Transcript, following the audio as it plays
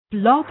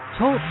Blog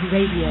Talk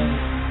Radio.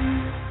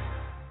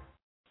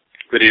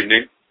 Good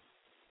evening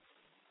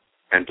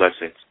and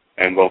blessings,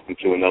 and welcome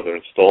to another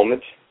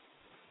installment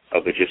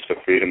of the Gist for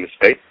Freedom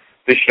Estate.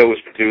 This show is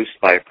produced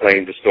by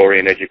acclaimed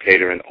historian,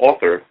 educator, and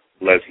author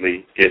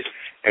Leslie Gist,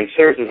 and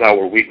serves as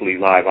our weekly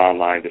live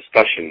online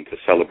discussion to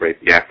celebrate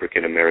the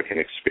African American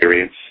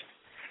experience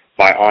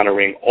by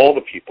honoring all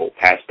the people,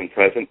 past and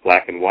present,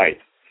 black and white,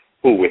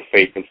 who, with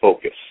faith and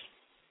focus,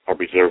 are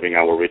preserving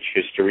our rich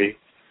history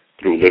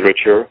through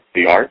literature,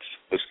 the arts,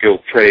 the skilled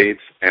trades,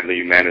 and the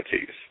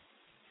humanities.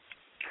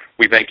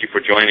 We thank you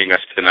for joining us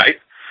tonight,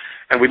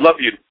 and we'd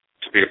love you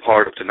to be a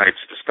part of tonight's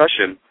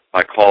discussion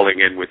by calling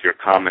in with your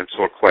comments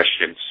or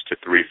questions to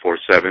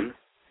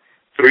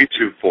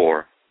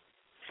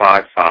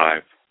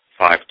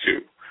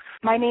 347-324-5552.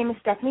 My name is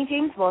Stephanie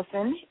James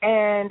Wilson,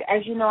 and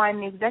as you know, I'm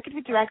the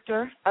Executive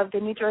Director of the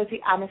New Jersey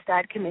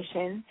Amistad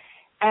Commission.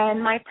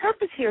 And my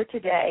purpose here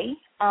today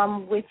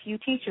with you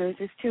teachers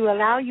is to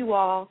allow you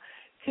all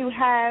to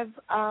have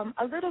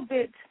a little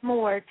bit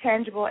more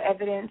tangible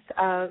evidence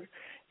of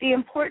the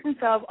importance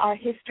of our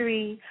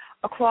history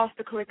across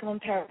the curriculum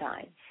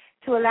paradigm,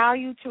 to allow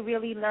you to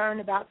really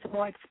learn about some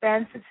more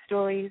expansive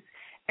stories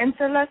and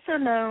some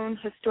lesser-known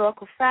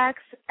historical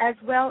facts, as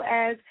well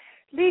as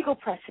legal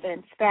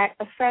precedents that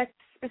affect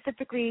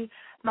specifically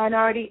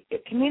minority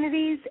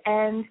communities,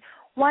 and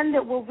one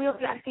that will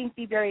really, I think,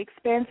 be very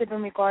expansive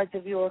in regards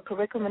of your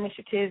curriculum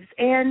initiatives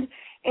and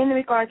in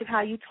regards of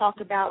how you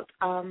talk about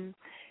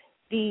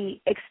the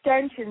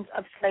extensions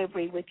of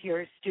slavery with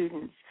your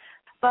students.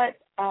 But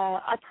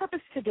our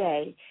purpose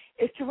today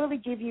is to really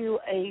give you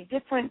a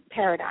different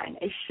paradigm,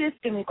 a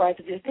shift in regards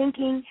of your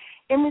thinking,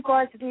 in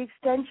regards to the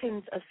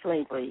extensions of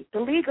slavery, the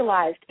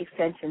legalized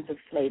extensions of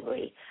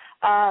slavery,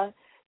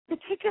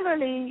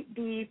 particularly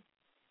the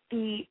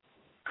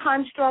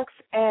constructs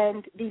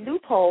and the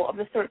loophole of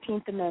the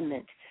 13th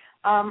Amendment.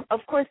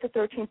 Of course, the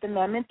 13th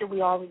Amendment that we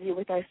all review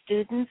with our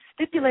students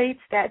stipulates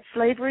that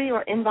slavery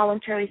or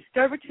involuntary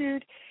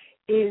servitude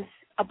is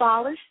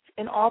abolished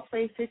in all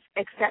places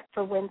except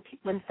for when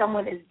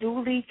someone is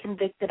duly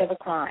convicted of a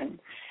crime.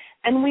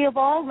 And we have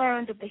all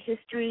learned of the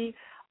history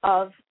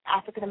of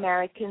African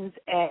Americans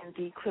and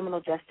the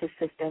criminal justice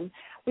system.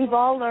 We've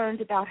all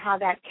learned about how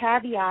that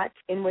caveat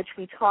in which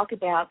we talk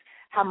about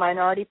how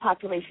minority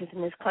populations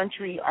in this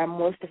country are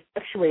most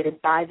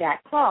effectuated by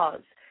that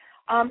clause.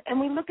 And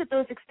we look at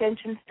those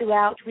extensions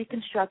throughout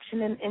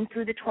Reconstruction and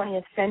through the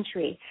 20th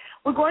century.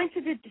 We're going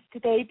to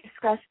today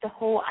discuss the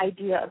whole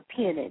idea of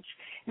peonage.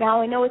 Now,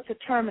 I know it's a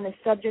term and a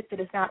subject that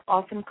is not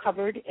often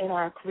covered in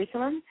our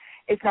curriculum.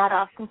 It's not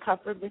often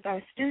covered with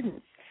our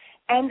students.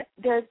 And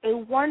there's a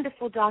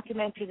wonderful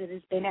documentary that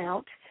has been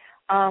out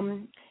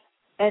and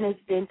has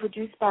been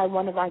produced by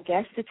one of our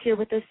guests that's here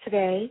with us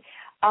today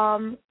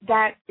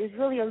that is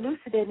really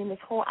elucidating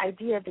this whole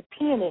idea of the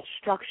peonage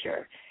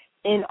structure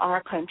in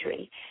our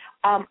country.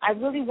 I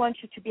really want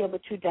you to be able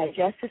to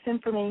digest this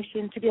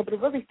information, to be able to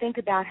really think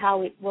about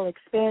how it will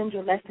expand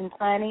your lesson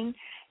planning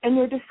and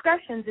your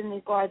discussions in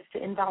regards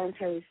to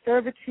involuntary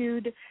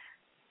servitude,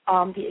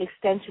 the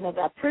extension of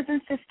our prison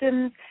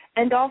systems,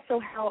 and also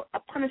how a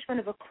punishment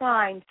of a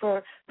crime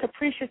for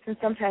capricious and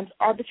sometimes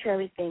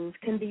arbitrary things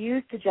can be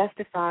used to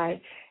justify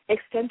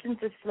extensions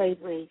of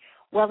slavery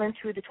well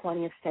into the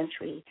 20th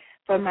century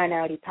for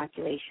minority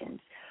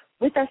populations.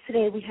 With us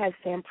today we have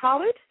Sam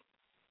Pollard,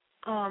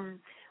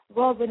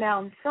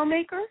 world-renowned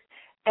filmmaker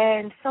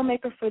and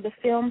filmmaker for the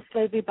film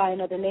Slavery by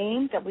Another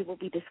Name that we will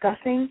be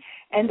discussing.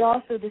 And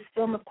also this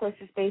film, of course,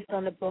 is based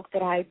on a book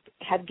that I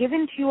have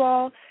given to you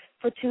all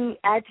to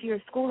add to your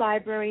school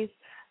libraries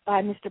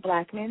by Mr.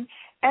 Blackman,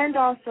 and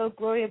also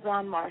Gloria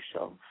Brown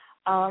Marshall,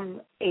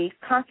 a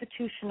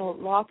constitutional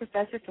law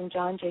professor from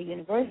John Jay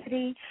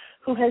University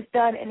who has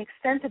done an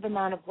extensive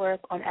amount of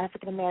work on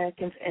African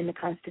Americans and the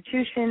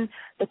Constitution,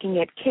 looking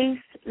at case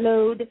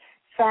load,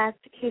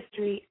 fact,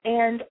 history,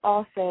 and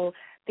also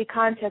the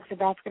context of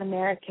African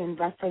American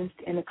referenced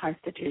in the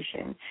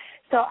Constitution.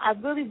 So I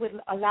really would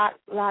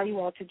allow you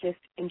all to just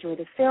enjoy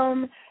the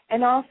film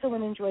and also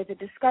enjoy the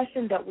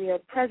discussion that we are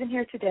present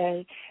here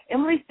today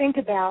and really think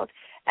about,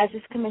 as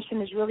this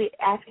commission is really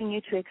asking you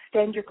to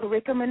extend your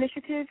curriculum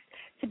initiatives,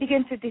 to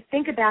begin to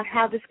think about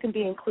how this can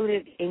be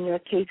included in your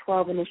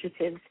K-12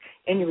 initiatives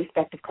in your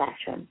respective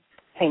classroom.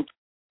 Thank you.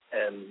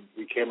 And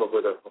we came up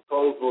with a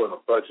proposal and a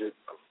budget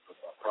of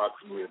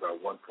approximately about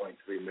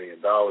 $1.3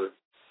 million,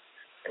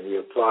 and we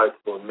applied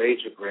for a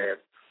major grant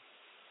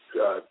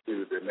to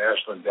the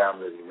National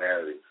Endowment of the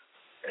Humanities.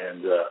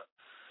 And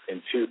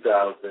in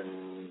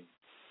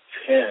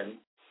 2010,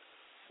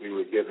 we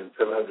were given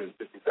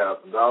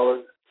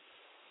 $750,000,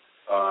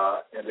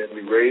 and then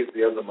we raised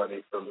the other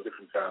money from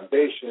different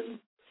foundations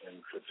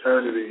and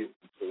fraternities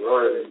and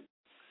sororities,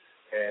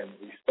 and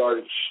we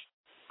started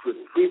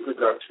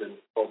pre-production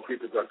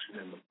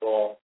in the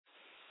fall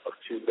of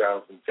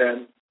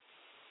 2010.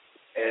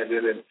 And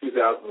then in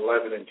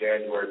 2011, in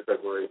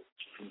February,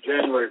 from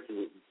January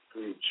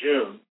through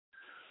June,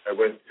 I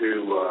went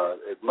to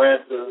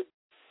Atlanta,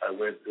 I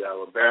went to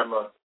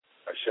Alabama,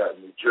 I shot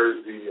in New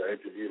Jersey. I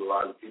interviewed a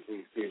lot of people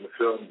you see in the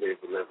film,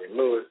 David Levering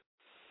Lewis,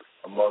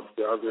 amongst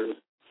others.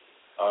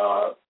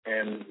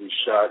 And we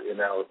shot in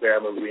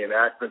Alabama,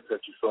 reenactments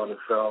that you saw in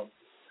the film.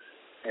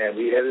 And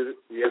we edited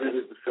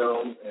the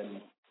film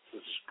in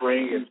the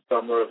spring and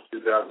summer of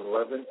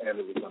 2011, and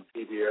it was on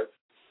PBS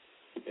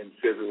in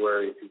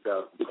February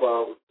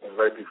 2012. And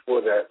right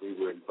before that, we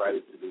were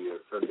invited to the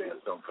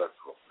Sundance Film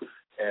Festival.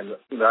 And,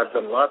 I've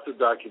done lots of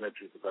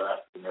documentaries about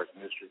African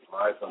American history,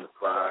 from Eyes on the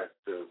Prize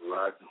to the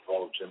Rise and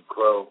Fall of Jim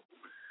Crow,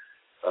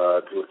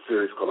 to a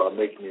series called I'll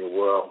Make Me a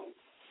World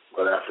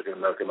about African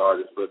American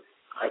artists. But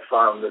I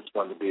found this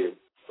one to be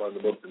one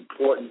of the most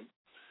important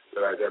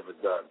that I've ever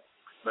done.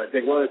 And I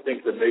think one of the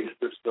things that makes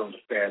this film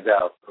stand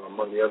out from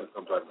among the other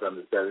films I've done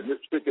is that in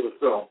this particular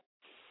film,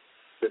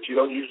 that you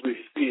don't usually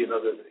see in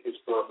other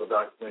historical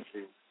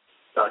documentaries,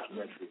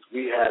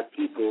 we had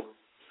people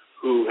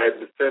who were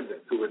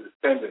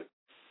descendants,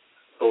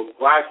 both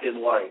black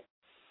and white,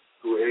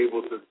 who were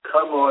able to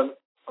come on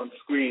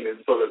screen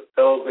and sort of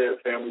tell their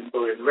family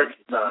story and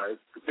recognize,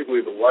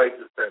 particularly the white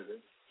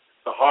descendants,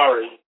 the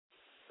horrors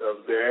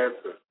of their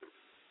ancestors.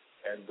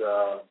 And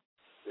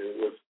it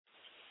was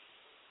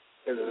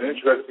in an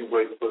interesting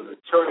way, sort of a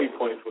turning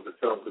point for the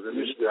film, because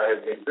initially I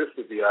had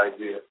resisted the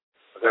idea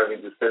of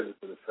having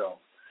descendants in the film.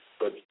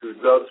 But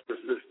through Doug's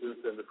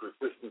persistence and the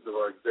persistence of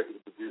our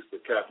executive producer,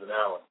 Catherine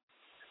Allen,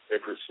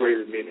 they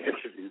persuaded me to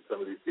interview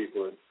some of these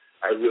people, and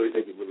I really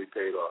think it really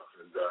paid off.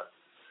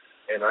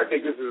 And I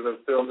think this is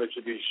a film that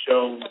should be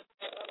shown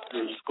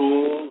through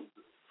schools,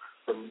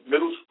 from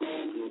middle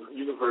school to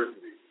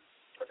university.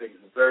 I think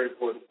it's a very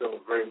important film,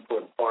 a very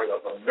important part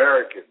of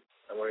American.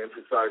 I want to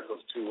emphasize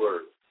those two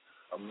words: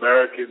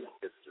 American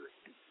history.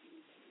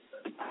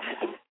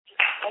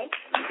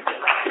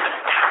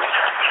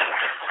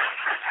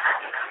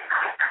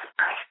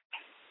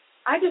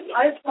 I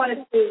just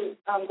wanted to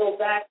go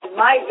back to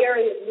my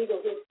area of legal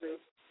history.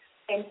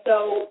 And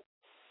so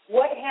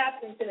what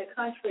happens in a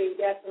country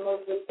that's the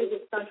most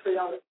litigious country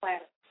on the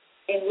planet,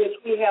 in which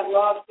we have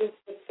lawsuits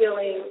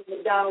fulfilling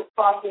McDonald's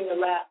coffee in the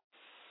lap,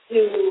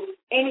 to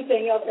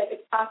anything else that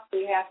could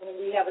possibly happen, and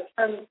we have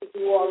attorneys to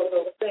do all of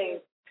those things.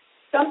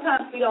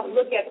 Sometimes we don't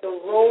look at the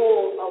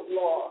role of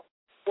law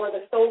or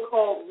the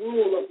so-called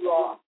rule of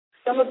law.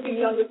 Some of you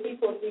younger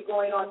people, if you're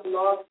going on to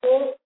law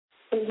school,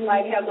 you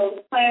might have those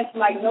plans, you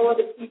might know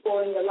other people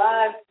in your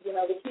lives, the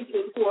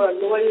teachers who are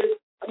lawyers,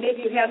 or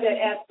maybe you have that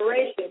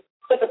aspiration.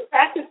 But the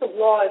practice of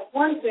law is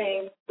one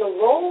thing, the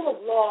role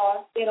of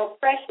law in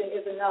oppression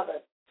is another.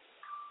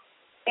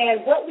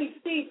 And what we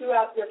see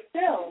throughout your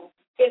film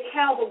is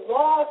how the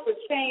laws were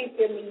changed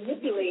and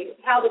manipulated,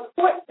 how the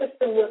court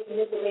system was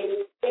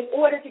manipulated in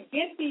order to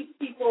get these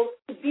people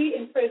to be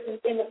in prison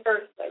in the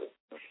first place.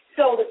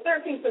 So the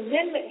 13th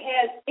Amendment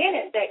has in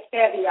it that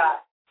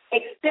caveat,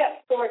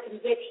 except for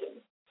conviction.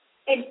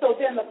 And so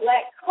then the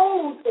black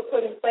codes were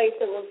put in place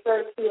that were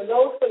referred to, and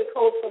those were the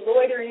codes for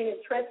loitering and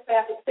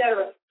trespass,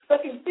 etc.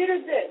 But consider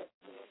this.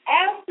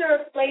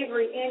 After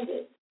slavery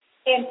ended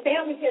and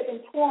families have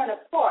been torn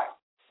apart,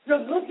 you're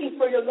looking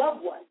for your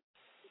loved ones.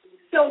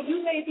 So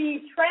you may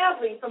be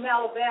traveling from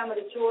Alabama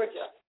to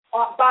Georgia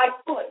by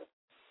foot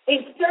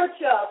in search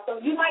of, so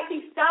you might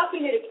be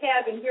stopping at a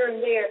cabin here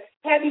and there.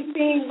 Have you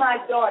seen my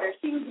daughter?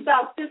 She was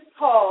about this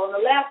tall, and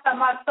the last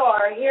time I saw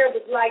her hair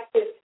was like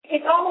this.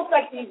 It's almost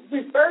like the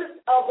reverse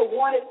of the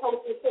wanted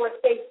poster for a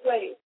state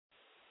slave.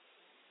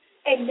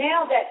 And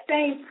now that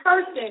same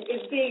person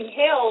is being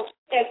held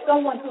as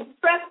someone who's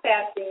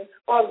trespassing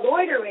or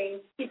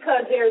loitering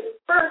because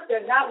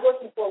they're not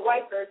working for a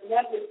white person.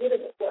 That's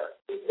legitimate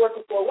work. It's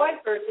working for a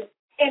white person.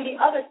 And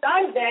the other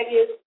side of that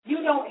is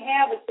you don't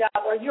have a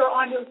job or you're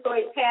on your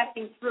way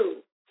passing through.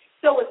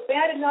 So it's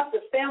bad enough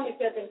that families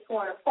have been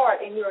torn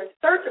apart and you're in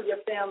search of your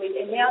family,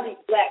 and now these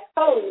black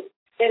codes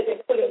that have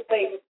been put in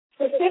place,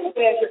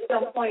 specifically, as your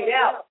son pointed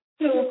out,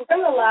 to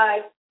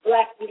criminalize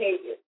black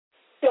behavior.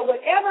 So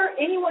whatever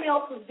anyone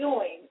else was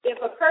doing, if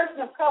a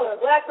person of color, a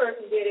black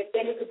person did it,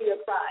 then it could be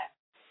a crime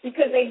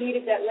because they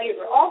needed that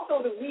labor. Also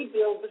to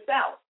rebuild the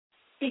South,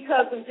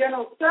 because when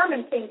General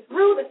Sherman came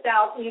through the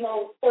South, of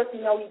course,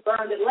 he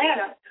burned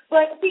Atlanta,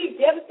 but he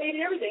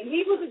devastated everything.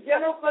 He was a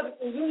general for the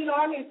Union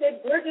Army and said,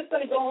 we're just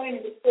going to go in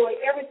and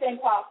destroy everything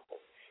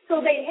possible.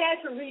 So they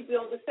had to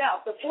rebuild the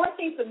South. The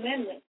 14th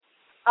Amendment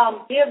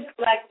gives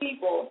black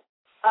people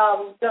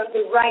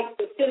the right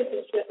to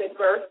citizenship at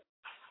birth,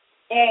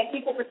 and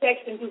equal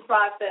protection due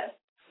process.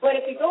 But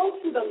if you go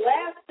to the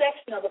last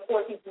section of the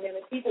 14th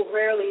Amendment, people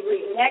rarely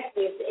read, and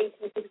actually it's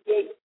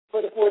 1868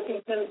 for the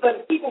 14th Amendment,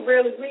 but people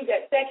rarely read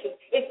that section.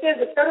 It says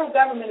the federal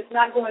government is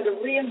not going to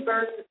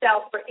reimburse the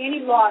South for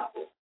any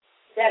losses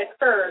that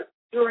occurred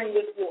during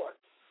this war.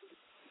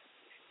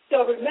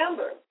 So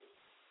remember,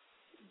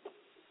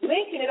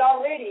 Lincoln had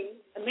already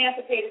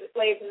emancipated the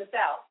slaves in the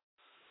South.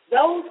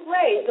 Those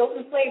slaves, those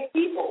enslaved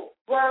people,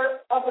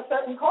 were of a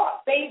certain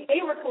cost. They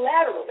were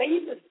collateral. They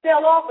used to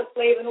sell off a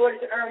slave in order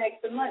to earn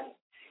extra money.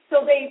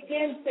 So they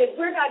then said,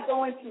 we're not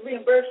going to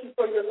reimburse you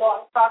for your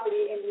lost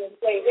property in the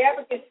enslaved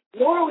Africans,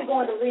 nor are we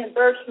going to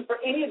reimburse you for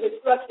any of the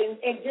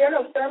destruction. And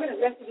General Sherman and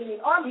the rest of the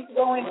Union Army to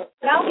go in and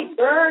not only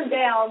burn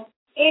down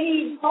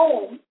any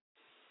home,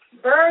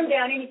 burn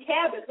down any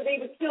cabins, but they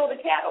would kill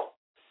the cattle.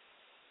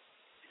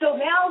 So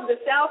now the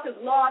South has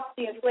lost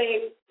the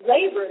enslaved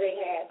labor they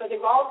had, but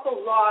they've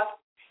also lost,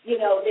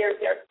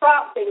 their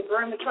crops. They would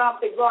burn the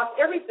crops. They've lost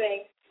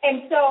everything.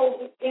 And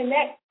so in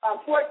that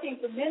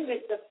 14th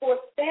Amendment, the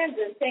fourth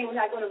stanza, saying we're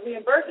not going to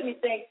reimburse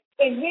anything,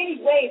 in many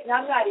ways, and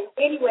I'm not in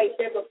any way,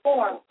 shape, or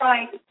form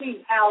trying to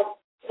see how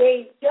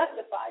they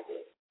justify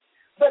this,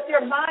 but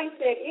their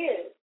mindset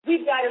is,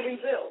 we've got to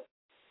rebuild.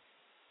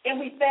 And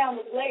we found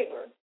this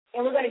labor,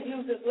 and we're going to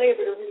use this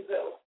labor to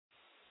rebuild.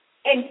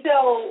 And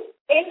so,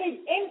 and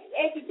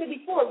as you said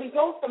before, we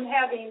go from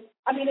having,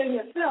 in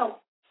the film,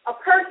 a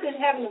person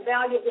having the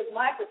value of his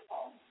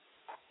microphone,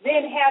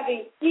 then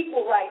having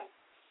equal rights,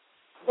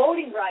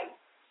 voting rights,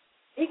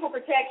 equal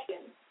protection,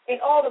 and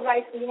all the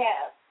rights we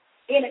have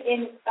in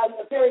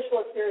a very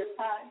short period of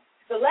time.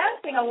 The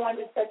last thing I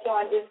wanted to touch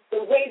on is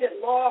the way that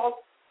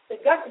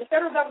the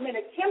federal government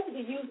attempted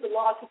to use the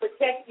law to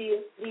protect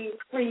these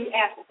free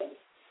Africans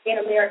in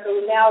America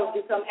who now have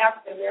become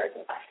African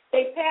Americans.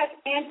 They passed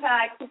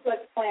anti-Ku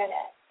Klux Klan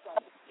Act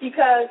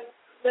because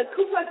the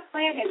Ku Klux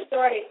Klan had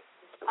started,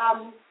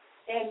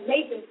 and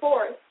Nathan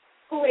Forrest,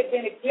 who had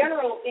been a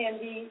general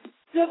in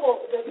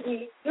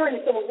during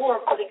the Civil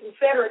War for the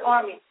Confederate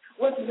Army,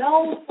 was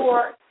known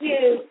for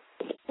his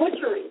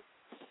butchery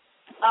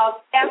of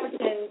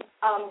African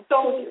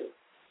soldiers.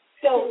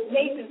 So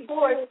Nathan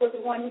Forrest was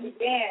the one who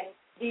began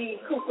the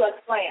Ku Klux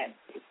Klan.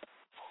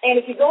 And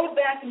if you go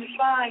back and you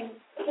find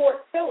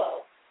Fort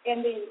Pillow,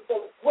 and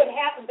what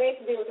happened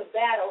basically was a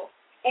battle,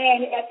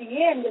 and at the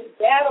end, this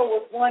battle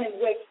was one in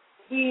which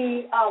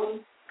the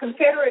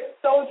Confederate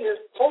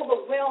soldiers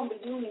overwhelmed the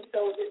Union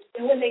soldiers,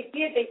 and when they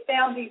did, they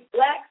found these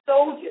black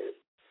soldiers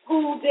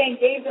who then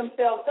gave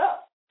themselves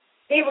up.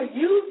 They were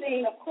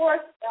using, of course,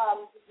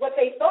 what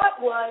they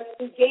thought was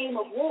the game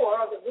of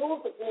war, or the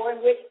rules of war, in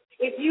which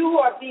if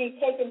you are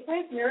being taken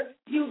prisoner,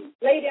 you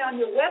lay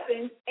down your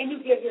weapons and you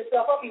give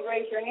yourself up, you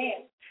raise your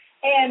hand.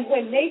 And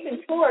when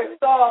Nathan Forrest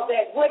saw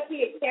that what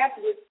he had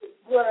captured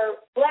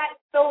were black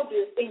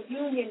soldiers in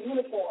Union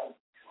uniforms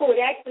who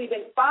had actually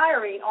been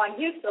firing on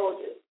his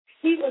soldiers,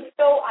 he was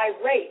so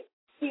irate,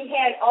 he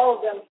had all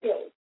of them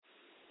killed.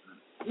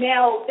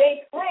 Now,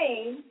 they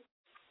claim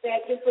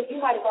that, just because you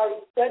might have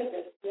already studied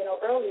this,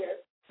 earlier,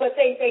 but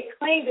they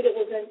claim that it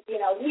wasn't,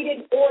 he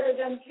didn't order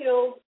them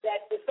killed,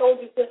 that the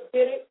soldiers just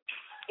did it,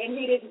 and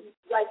he didn't,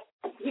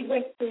 he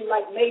went to,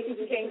 Macy's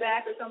and came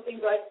back or something,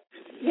 but,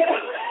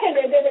 and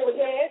then they were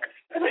dead.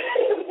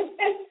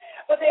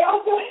 But they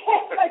also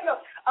had,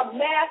 a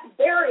mass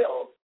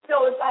burial.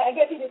 So I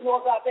guess he didn't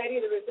know about that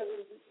either. It was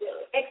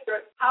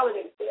extra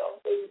holiday sales.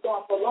 They were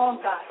going for a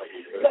long time.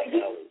 But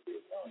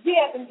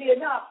in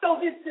Vietnam. So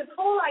this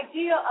whole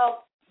idea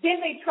of then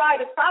they try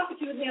to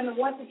prosecute him, and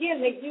once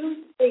again they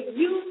use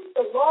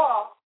the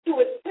law to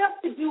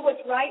attempt to do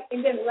what's right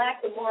and then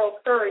lack the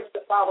moral courage to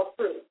follow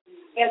through,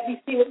 as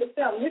we see with the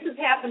film. And this has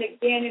happened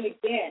again and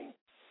again.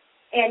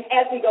 And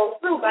as we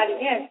go through, by the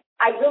end,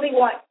 I really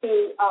want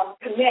to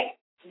connect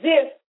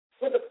this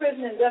with the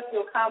prison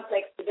industrial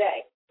complex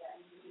today.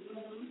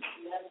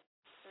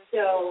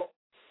 So,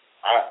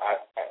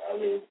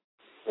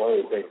 one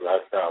of the things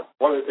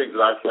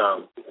that I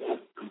found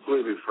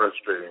completely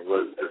frustrating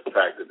was the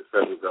fact that the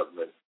federal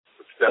government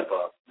would step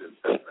up and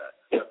step back,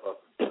 step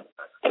up and step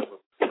back, step up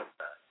and step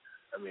back.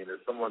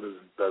 As someone who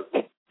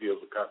doesn't deal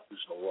with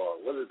constitutional law,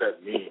 what does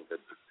that mean?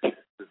 That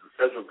the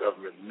federal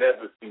government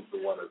never seems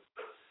to want to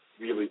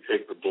really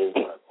take the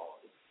bullseye on?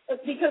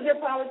 It's because they're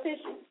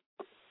politicians,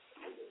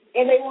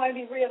 and they want to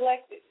be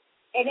reelected.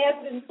 And as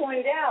has been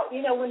pointed out,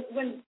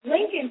 when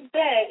Lincoln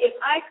said, if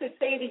I could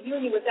save the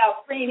Union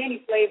without freeing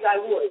any slaves, I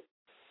would.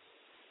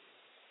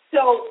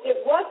 So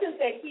it wasn't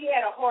that he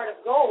had a heart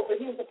of gold,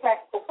 but he was a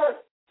practical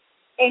person.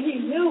 And he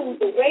knew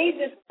the way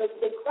the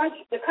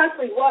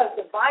country was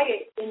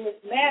divided in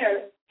this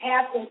manner,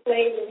 half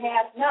enslaved and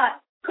half not,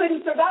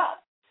 couldn't survive.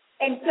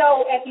 And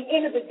so at the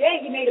end of the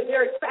day, he made a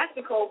very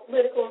practical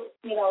political,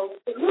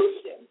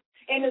 solution.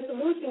 And the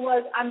solution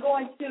was, I'm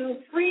going to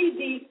free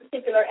these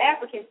particular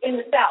Africans in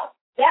the South.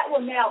 That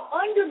will now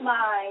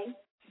undermine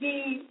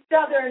the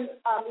Southern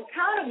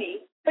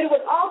economy, but it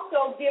would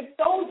also give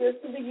soldiers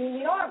to the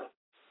Union Army.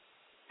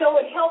 So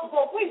it helped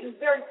both ways. It's a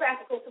very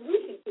practical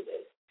solution to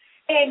this.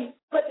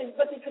 But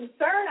the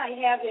concern I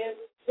have is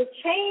the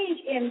change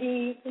in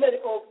the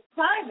political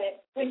climate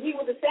when he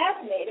was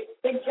assassinated.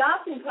 Then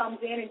Johnson comes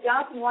in, and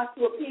Johnson wants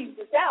to appease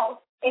the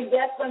South, and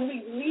that's when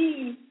we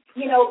leave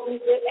the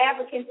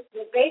Africans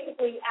are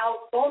basically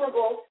out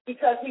vulnerable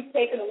because we've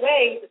taken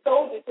away the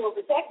soldiers who are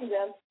protecting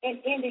them and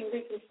ending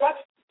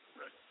Reconstruction.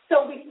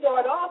 So we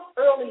start off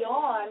early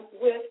on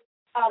with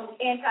the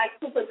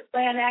Anti-Ku Klux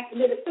Klan Act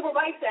and then the Civil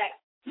Rights Act.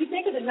 You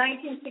think of the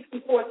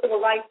 1964 Civil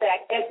Rights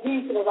Act as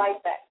the Civil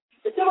Rights Act.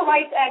 The Civil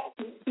Rights Act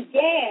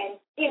began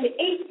in the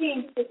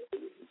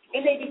 1860s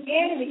And they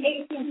began in the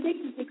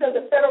 1860s because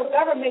the federal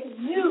government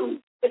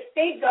knew the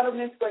state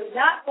governments were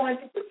not going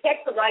to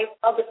protect the rights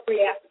of the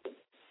free Africans.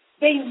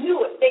 They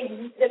knew it.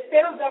 The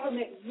federal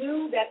government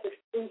knew that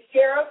the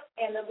sheriff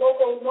and the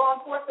local law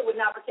enforcement would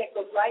not protect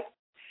those rights.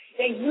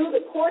 They knew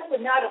the courts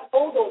would not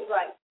uphold those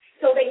rights.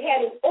 So they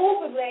had an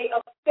overlay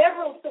of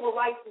several civil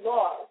rights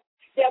laws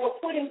that were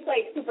put in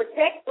place to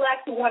protect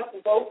blacks who wanted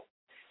to vote,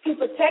 to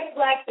protect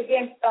blacks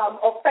against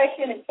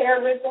oppression and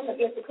terrorism,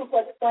 against the Ku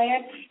Klux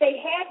Klan. They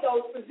had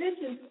those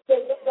provisions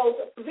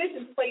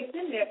placed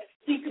in there.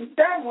 The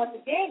concern, once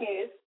again,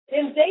 is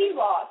then they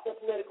lost the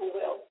political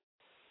will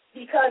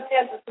because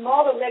as the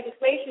smaller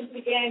legislations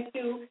began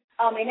to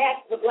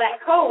enact the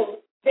Black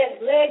Code that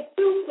led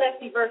to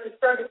Plessy versus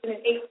Ferguson in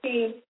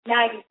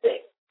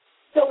 1896.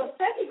 So when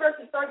Plessy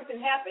versus Ferguson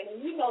happened,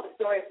 and you know the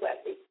story of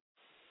Plessy,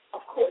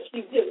 of course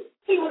you do.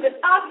 He was an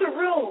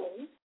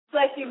octoroon.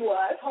 Plessy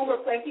was,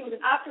 Homer Plessy was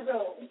an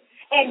octoroon,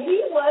 and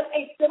he was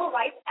a civil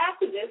rights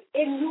activist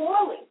in New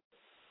Orleans.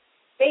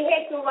 They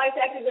had civil rights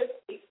activists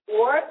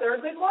before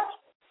Thurgood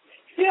Marshall.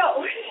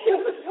 Still, he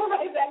was a civil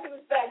rights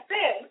activist back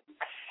then.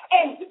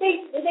 And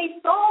they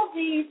saw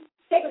these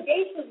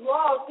segregation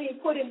laws being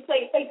put in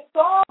place. They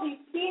saw these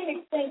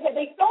things,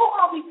 they saw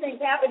all these things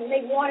happen, and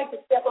they wanted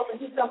to step up and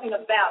do something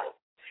about it.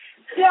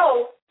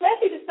 So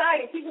Plessy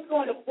decided he was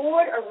going to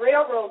board a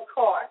railroad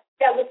car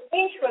that was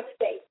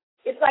intrastate.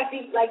 It's like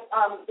it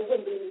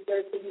wouldn't be New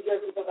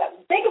Jersey, but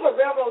think of a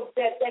railroad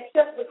that's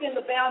just within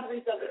the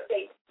boundaries of the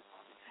state.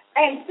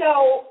 And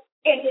so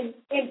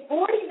in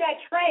boarding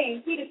that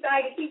train, he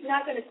decided he's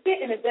not going to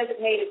sit in a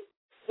designated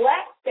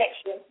black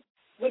section,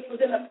 which was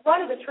in the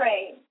front of the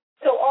train.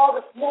 So all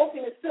the smoke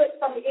and the soot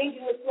from the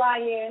engine would fly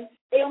in.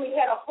 They only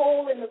had a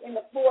hole in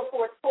the floor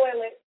for a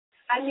toilet.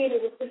 I mean, it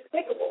was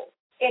despicable.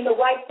 And the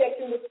white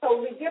section was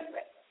totally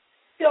different.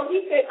 So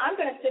he said, I'm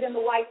going to sit in the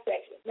white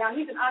section. Now,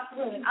 he's an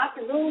octoroon. An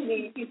octoroon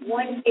means he's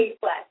 1/8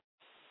 black.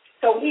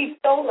 So he's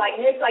so light.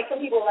 And it's like some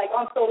people are like,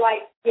 I'm so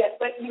light. Yes,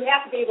 but you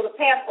have to be able to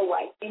pass for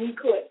white, and he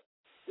could.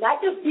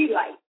 Not just be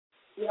light.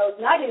 You know, it's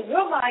not in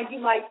your mind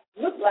you might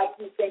look like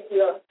you think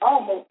you're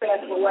almost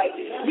pass for white.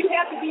 You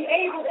have to be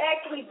able to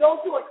actually go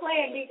to a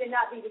Klan meet and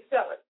not be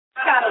discovered.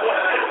 Kind of way.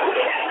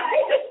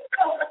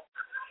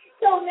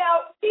 So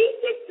now he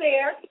sits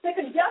there. The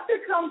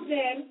conductor comes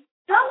in.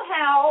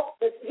 Somehow,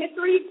 the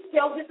history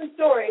tells different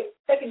stories.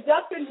 The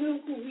conductor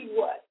knew who he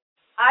was,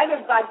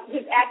 either by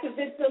his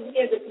activism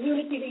in the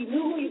community, he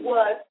knew who he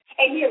was,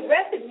 and he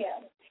arrested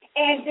him.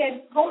 And then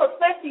Homer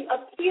Plessy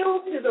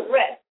appealed his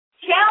arrest,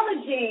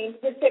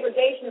 challenging the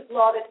segregationist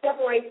law that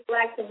separates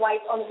blacks and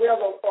whites on the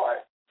railroad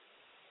cars.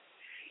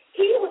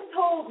 He was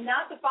told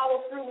not to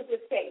follow through with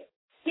this case.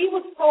 He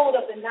was told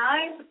of the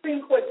 9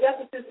 Supreme Court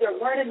justices there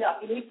weren't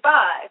enough. You need 5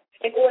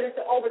 in order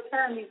to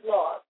overturn these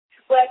laws.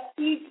 But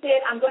he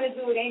said, I'm going to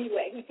do it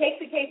anyway. He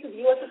takes the case to the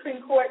U.S.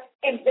 Supreme Court,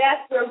 and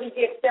that's where we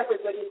get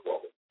separate but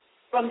equal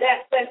from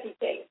that Plessy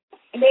case.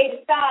 And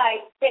they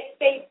decide that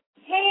they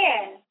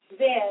can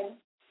then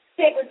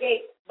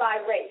segregate by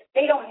race.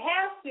 They don't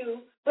have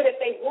to, but if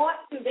they want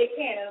to, they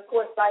can. And, of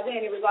course, by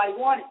then everybody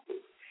wanted to.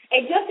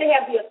 And just to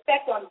have the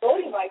effect on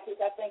voting rights,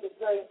 which I think is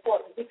very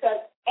important,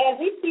 because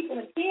as these people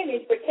in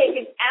peonage were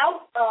taken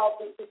out of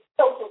the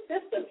social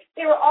system,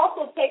 they were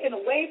also taken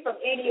away from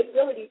any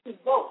ability to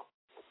vote.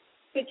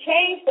 To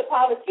change the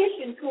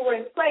politicians who were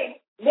in place,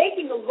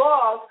 making the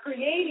laws,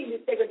 creating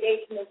the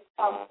segregationist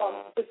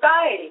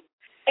society.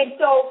 And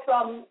so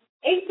from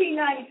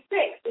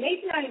 1896,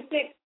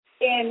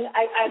 in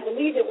I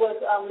believe it was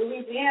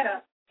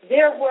Louisiana,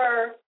 there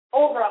were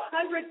over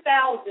 100,000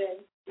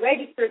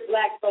 registered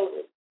black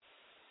voters.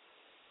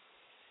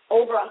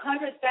 Over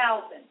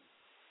 100,000.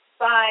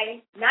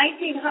 By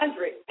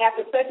 1900,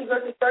 after Plessy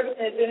versus Ferguson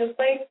had been in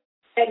place,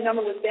 that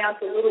number was down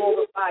to a little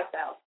over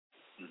 5,000.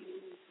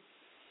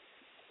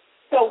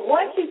 So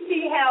once you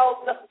see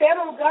how the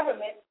federal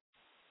government,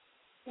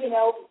 you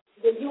know,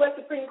 the U.S.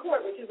 Supreme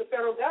Court, which is the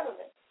federal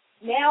government,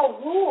 now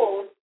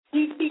rules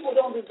these people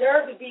don't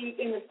deserve to be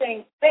in the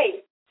same space,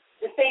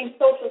 the same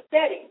social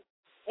setting,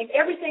 and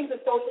everything's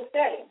a social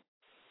setting.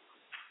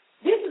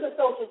 This is a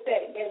social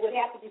setting that would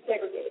have to be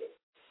segregated.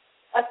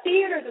 A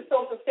theater is a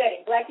social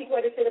setting. Black people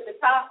had to sit at the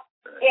top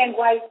and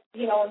white,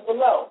 you know, and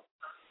below.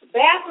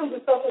 Bathrooms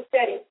are social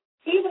setting.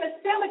 Even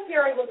a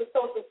cemetery was a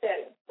social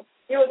setting.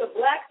 There was a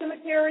black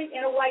cemetery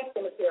and a white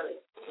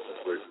cemetery.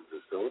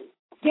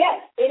 Yes,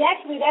 and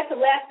actually that's the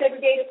last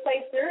segregated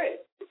place there is.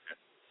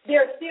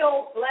 There are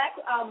still black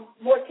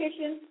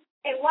morticians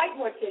and white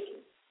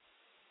morticians.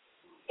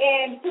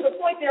 And to the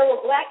point there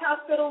were black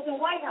hospitals and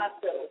white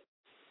hospitals.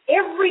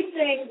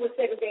 Everything was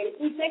segregated.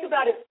 We think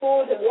about it,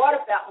 schools and water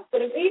fountains,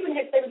 but it even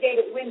had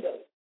segregated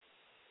windows.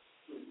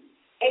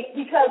 It's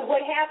because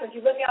what happens, you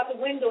look out the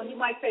window and you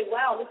might say,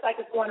 wow, looks like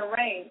it's going to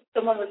rain.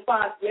 Someone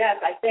responds, yes,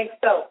 I think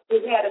so.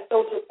 We've had a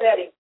social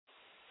setting.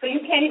 So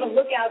you can't even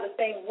look out the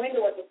same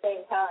window at the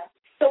same time.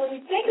 So when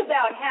you think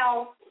about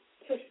how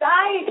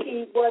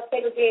society was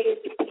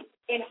segregated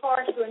and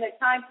harsh during that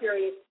time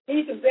period, then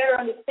you can better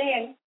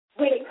understand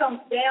when it comes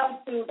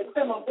down to the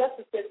criminal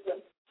justice system,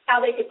 how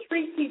they could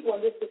treat people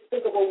in this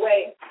despicable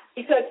way,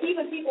 because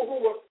even people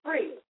who were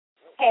free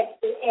had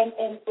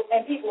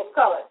and people of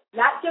color,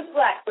 not just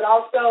blacks, but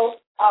also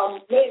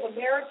Native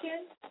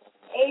Americans,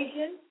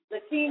 Asians,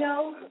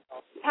 Latinos,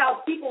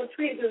 how people were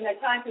treated during that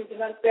time so we can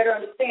better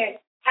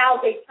understand how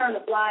they turn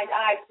a blind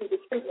eye to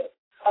the treatment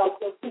of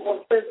those people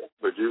in prison.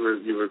 But you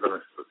were going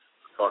to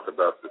talk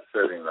about the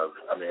setting of,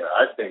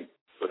 I think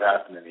what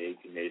happened in the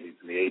 1880s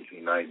and the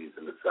 1890s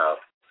in the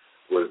South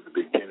was the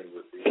beginning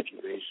with the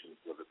incubation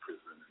for the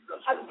prison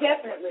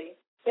industry.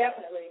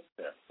 Definitely.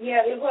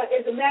 Yeah, it was.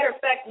 As a matter of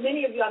fact,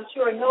 many of you, I'm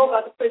sure, know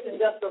about the prison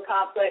industrial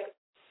complex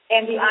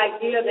and the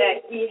idea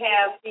that we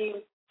have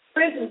these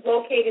prisons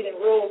located in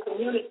rural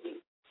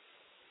communities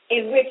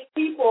in which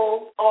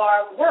people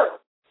work.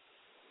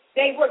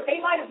 They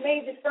might have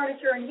made this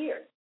furniture in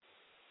years,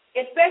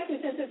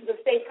 especially since this is a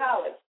state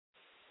college.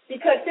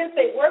 Because since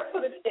they work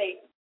for the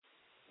state,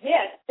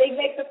 yes, they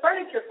make the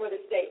furniture for the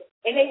state.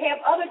 And they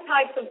have other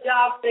types of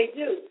jobs they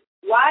do.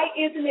 Why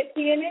isn't it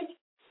peonage?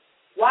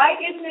 Why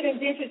isn't it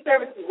indentured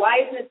services?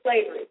 Why isn't it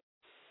slavery?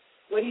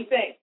 What do you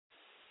think?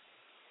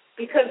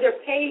 Because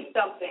they're paid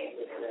something.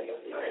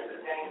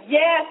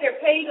 Yes, they're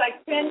paid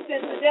like 10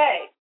 cents a day.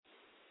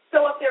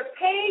 So if they're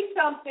paid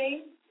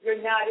something,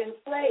 you're not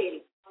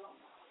enslaved.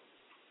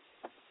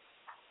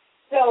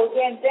 So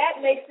then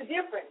that makes a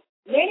difference.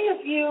 Many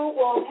of you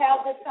will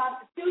have this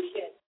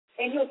Constitution,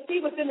 and you'll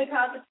see within the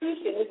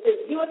Constitution, it's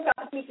the U.S.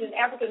 Constitution in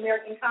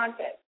African-American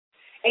context.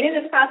 And in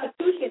this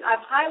Constitution, I've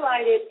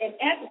highlighted and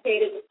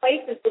annotated the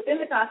places within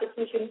the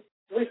Constitution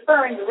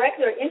referring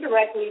directly or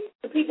indirectly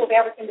to people of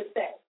African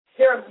descent.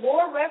 There are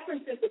more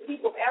references to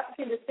people of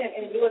African descent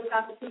in the U.S.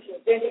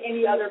 Constitution than to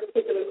any other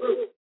particular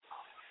group.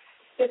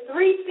 The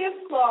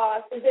 3/5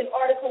 clause is in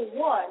Article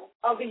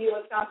 1 of the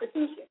U.S.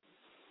 Constitution.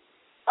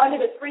 Under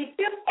the 3/5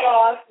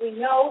 clause, we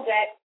know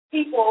that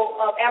people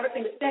of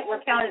African descent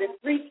were counted as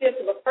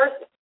 3/5 of a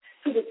person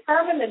to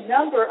determine the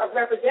number of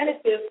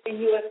representatives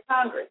in U.S.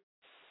 Congress.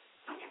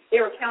 They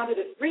were counted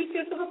as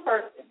 3/5 of a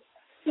person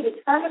to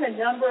determine the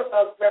number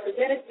of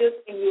representatives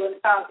in U.S.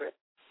 Congress.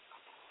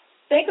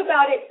 Think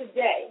about it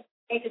today.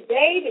 And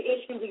today the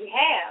issue we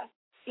have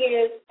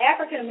is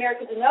African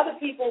Americans and other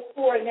people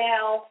who are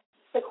now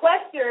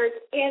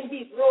sequestered in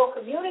these rural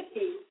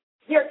communities.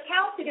 They're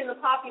counted in the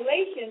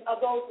population of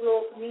those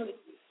rural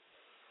communities.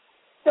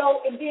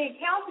 So in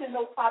being counted in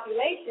those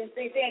populations,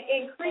 they then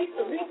increase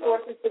the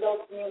resources to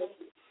those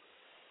communities.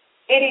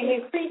 And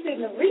in increasing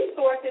the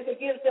resources,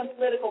 it gives them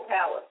political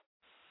power,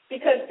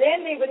 because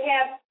then they would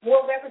have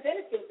more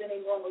representatives than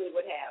they normally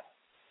would have.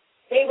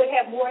 They would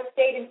have more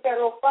state and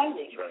federal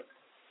funding. That's right.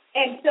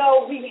 And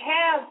so we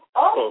have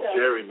also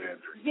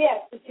gerrymandering.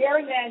 Yes, the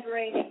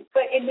gerrymandering.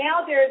 And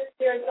now there's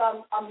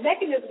a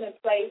mechanism in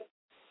place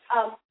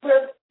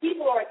where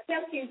people are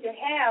attempting to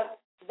have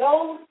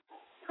those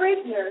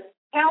prisoners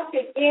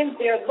counted in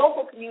their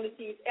local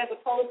communities as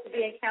opposed to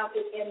being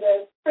counted in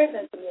the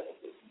prison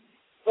community.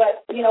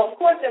 But, of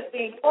course, that's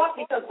being fought,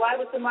 because why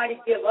would somebody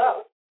give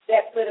up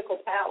that political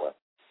power?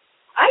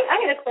 I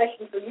had a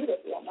question for you,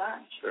 if you don't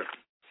mind. Sure.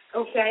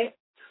 Okay.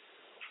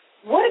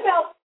 What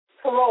about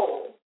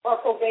parole or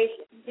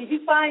probation? Did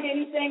you find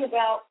anything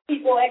about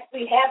people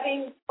actually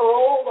having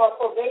parole or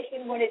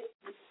probation when it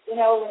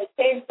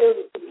came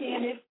to the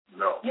peonage?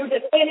 No. You were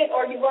just in it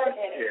or you weren't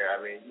in it? Yeah,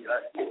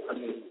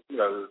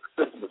 the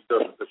system is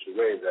built in such a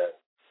way that,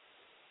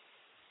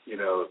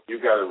 if you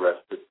got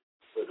arrested,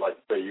 like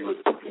say you were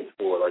looking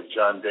for, like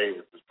John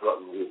Davis was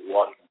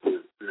walking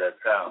through that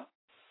town,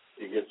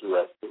 he gets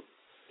arrested.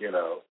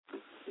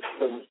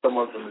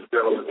 Someone from the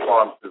gentleman's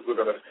farm says, we're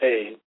going to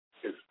pay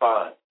his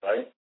fine,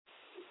 right?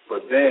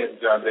 But then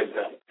John Davis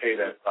has to pay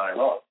that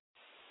fine off.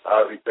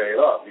 How does he pay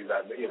it off? He's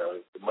not,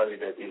 it's the money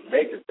that he's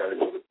making that is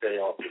going to pay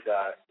off the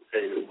guy who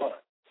paid his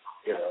fine.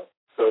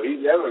 So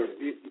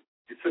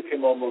it took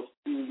him almost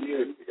 2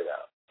 years to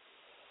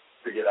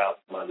get out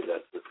from under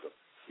that system.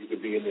 You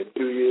could be in there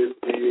 2 years,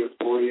 3 years,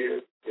 4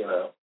 years,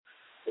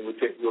 It would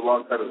take you a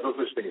long time. There's no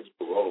such thing as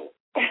parole.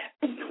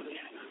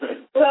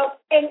 Well,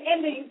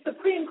 and the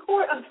Supreme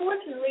Court,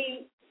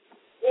 unfortunately,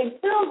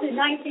 until the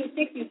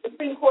 1960s, the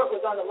Supreme Court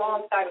was on the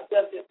wrong side of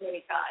justice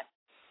many times.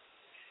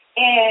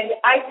 And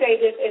I say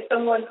this as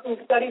someone who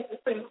studies the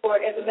Supreme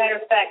Court. As a matter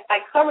of fact, I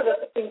cover the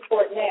Supreme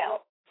Court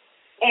now.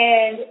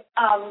 And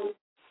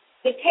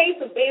the case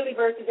of Bailey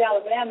versus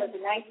Alabama is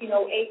a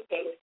 1908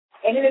 case.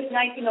 And in this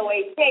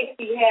 1908 case,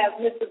 we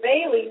have Mr.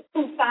 Bailey,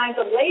 who signs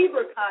a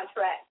labor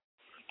contract.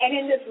 And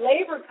in this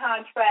labor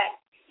contract,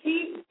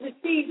 he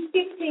receives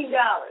 $15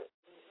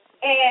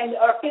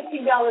 or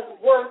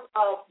 $15 worth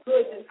of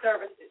goods and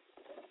services.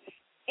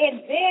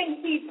 And then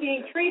he's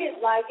being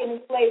treated like an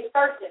enslaved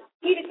person.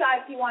 He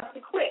decides he wants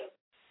to quit.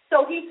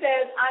 So he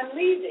says, I'm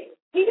leaving.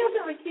 He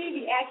doesn't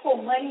receive the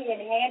actual money in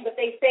hand, but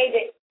they say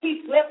that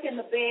he slept in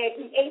the bed,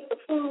 he ate the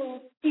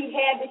food, he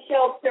had the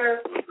shelter,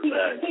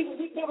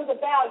 there was a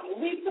value.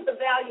 We put the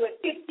value at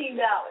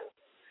 $15.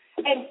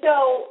 And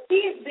so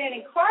he has been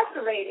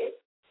incarcerated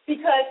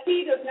because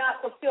he does not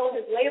fulfill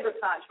his labor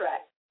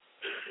contract.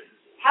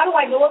 How do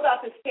I know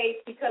about this case?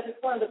 Because it's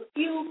one of the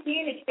few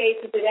peonage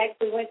cases that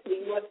actually went to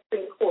the U.S.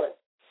 Supreme Court.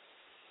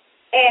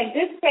 And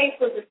this case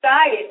was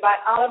decided by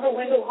Oliver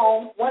Wendell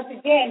Holmes. Once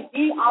again,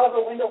 the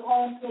Oliver Wendell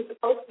Holmes, who was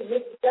supposed to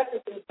be Mr.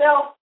 Justice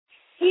himself,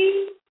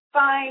 he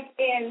finds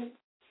in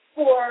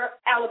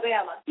for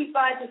Alabama. He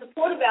finds in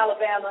support of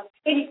Alabama,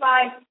 and he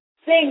finds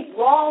things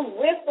wrong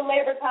with the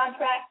labor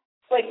contract,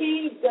 but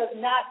he does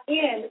not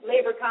end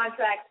labor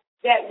contracts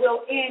that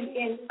will end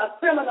in a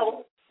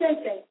criminal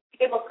sentence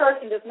if a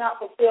person does not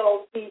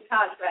fulfill the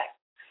contract.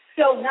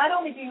 So not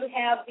only do you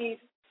have these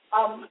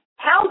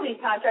housing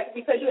contracts,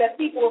 because you have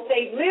people, if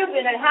they live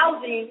in a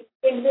housing,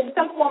 in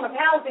some form of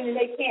housing, and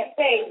they can't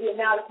pay the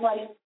amount of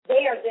money,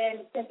 they are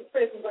then sent to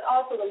prison, but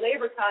also the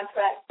labor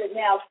contracts that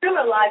now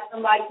criminalize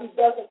somebody who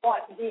doesn't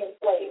want to be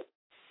enslaved.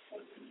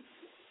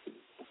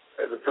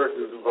 As a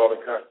person who's involved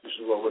in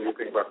constitutional law, what do you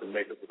think about the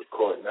makeup of the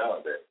court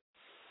nowadays?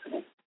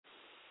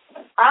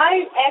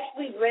 I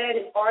actually read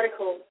an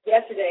article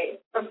yesterday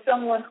from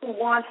someone who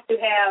wants to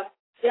have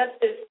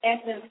Justice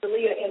Antonin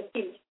Scalia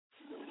impeached.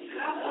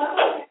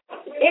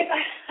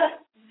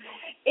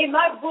 In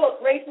my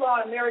book, Race, Law,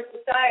 and American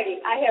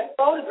Society, I have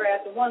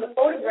photographs, and one of the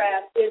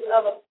photographs is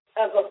of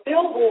a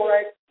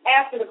billboard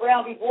after the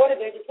Brown v. Board of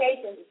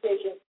Education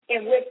decision,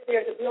 in which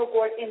there's a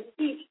billboard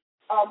impeach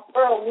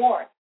Earl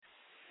Warren.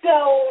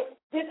 So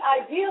this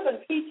idea of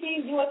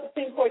impeaching U.S.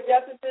 Supreme Court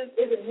justices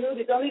isn't new.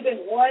 There's only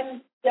been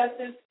one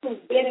justice who's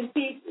been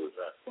impeached.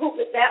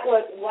 That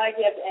was, why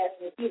you have to ask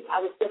me?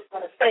 I was just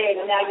going to say it,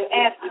 and now you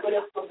ask me, but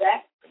let's go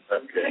back.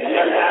 Okay.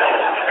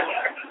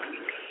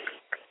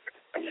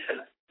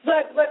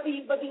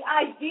 But the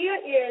idea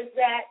is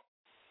that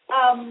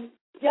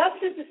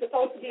justice is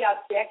supposed to be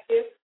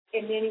objective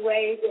in many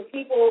ways, and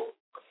people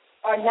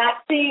are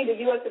not seeing the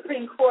U.S.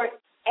 Supreme Court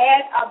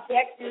as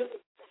objective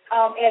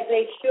as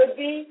they should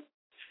be.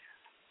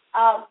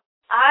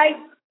 I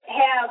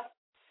have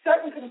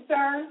certain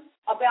concerns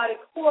about a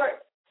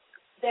court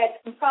that's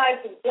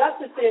comprised of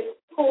justices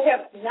who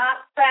have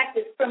not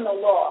practiced criminal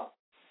law,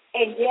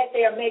 and yet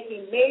they are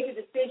making major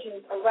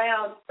decisions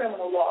around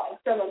criminal law and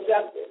criminal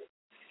justice.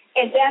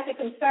 And that's a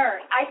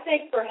concern. I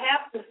think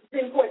perhaps the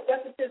Supreme Court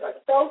justices are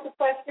so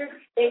sequestered,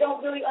 they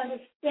don't really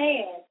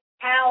understand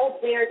how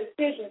their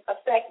decisions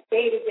affect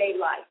day-to-day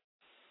life.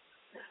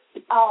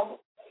 I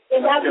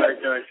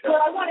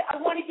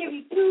want to give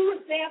you two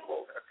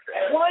examples.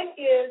 Okay. One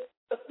is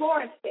the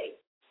Florence case,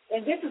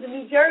 and this is a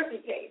New Jersey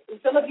case, and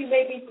some of you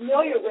may be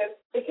familiar with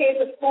the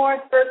case of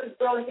Florence versus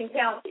Burlington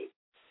County.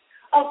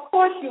 Of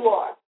course you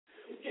are.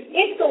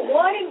 It's the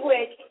one in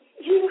which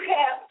you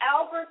have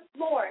Albert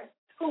Florence,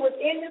 who was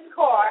in his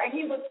car, and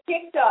he was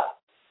picked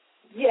up.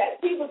 Yes,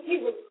 the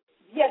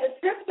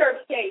strip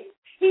search case.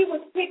 He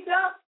was picked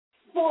up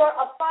for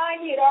a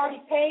fine he had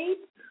already paid,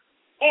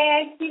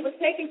 and he was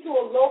taken to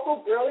a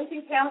local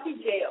Burlington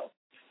County jail.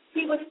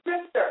 He was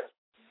strip searched.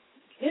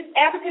 This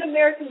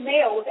African-American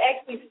male was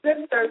actually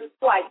strip searched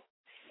twice.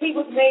 He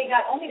was made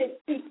not only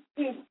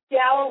to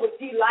shower with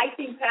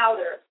de-lighting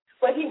powder,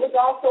 but he was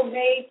also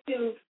made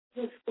to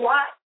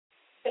squat,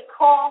 to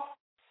cough,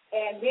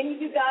 and many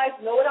of you guys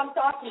know what I'm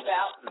talking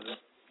about,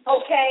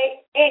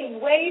 okay, and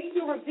ways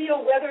to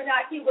reveal whether or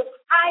not he was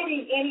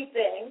hiding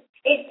anything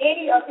in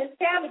any of his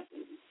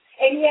cavities.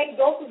 And he had to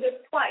go through this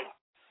twice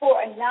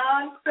for a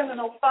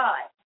non-criminal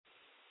fine.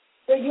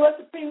 The U.S.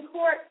 Supreme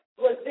Court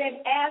was then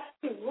asked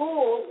to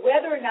rule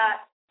whether or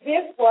not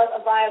this was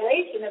a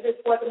violation of his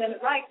Fourth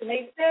Amendment rights, and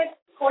the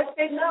court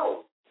said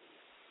no.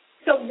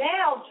 So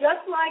now,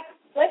 just like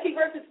Plessy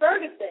versus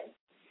Ferguson,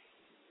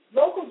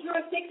 local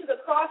jurisdictions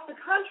across the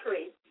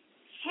country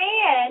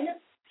can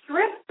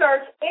strip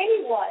search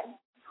anyone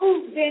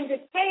who's been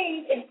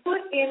detained and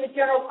put in the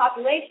general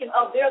population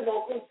of their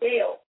local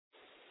jail.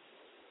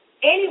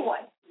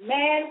 Anyone,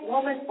 man,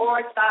 woman,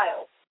 or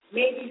child,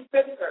 may be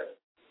strip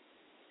searched.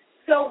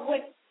 So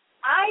when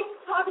I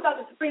talk about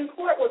the Supreme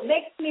Court, what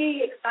makes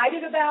me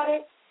excited about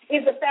it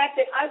is the fact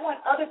that I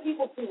want other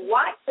people to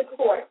watch the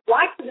court,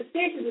 watch the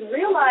decisions, and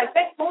realize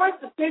that Florence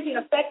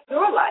decision affects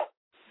your life.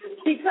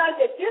 Because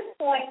at this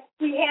point,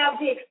 we have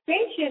the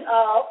extinction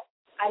of,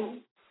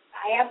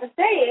 I have to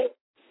say it,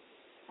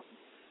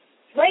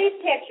 slave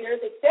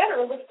catchers,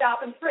 etc., with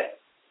stop and frisk.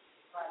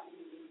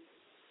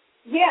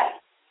 Yes.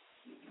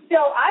 So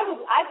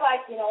I'd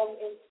like,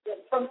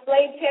 from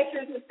slave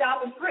catchers to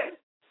stop and frisk.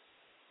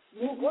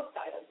 New book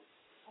title.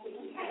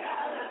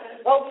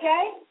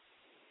 Okay?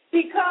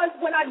 Because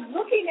when I'm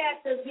looking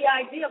at the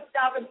idea of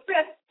stop and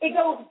frisk, it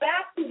goes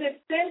back to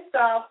this sense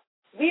of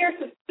we are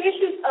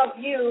suspicious of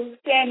you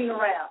standing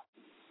around.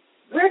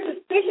 We're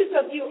suspicious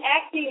of you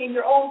acting in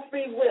your own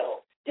free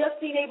will.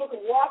 Just being able to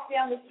walk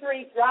down the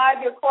street,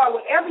 drive your car,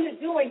 whatever you're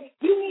doing,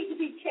 you need to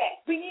be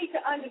checked. We need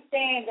to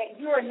understand that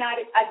you are not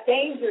a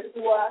danger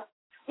to us.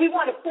 We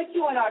want to put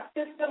you in our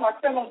system, our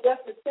criminal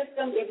justice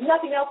system. If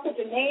nothing else, put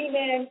your name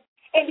in.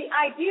 And the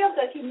idea of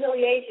the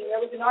humiliation,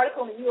 there was an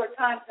article in the New York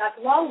Times not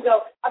too long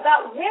ago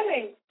about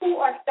women who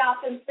are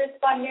stopped and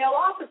frisked by male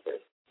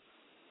officers.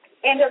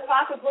 And their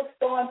pocketbooks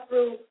going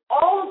through.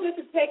 All of this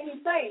is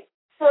taking place.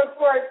 For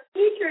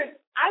teachers,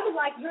 I would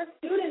like your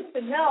students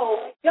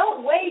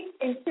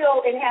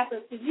it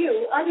happens to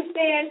you.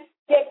 Understand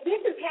that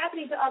this is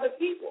happening to other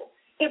people.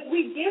 If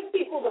we give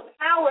people the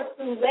power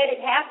to let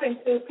it happen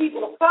to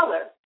people of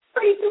color,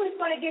 pretty soon it's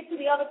going to get to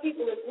the other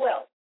people as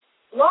well.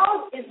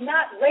 Law is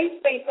not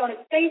race-based on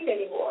its face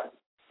anymore.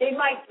 They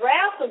might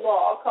draft a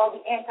law called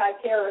the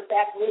Anti-Terrorist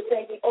Act. We're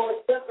thinking, oh,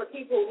 it's just for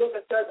people who look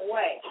a certain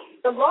way.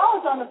 The law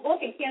is on the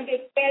book and can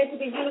be expanded to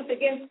be used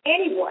against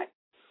anyone.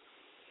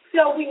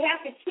 So we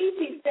have to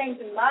keep these things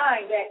in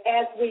mind that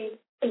as we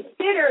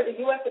consider the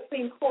U.S.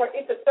 Supreme Court,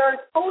 it's a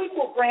third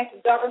co-equal branch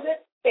of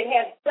government that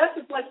has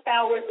just as much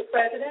power as the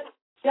president,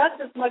 just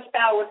as much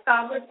power as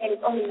Congress, and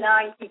it's only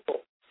 9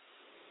 people.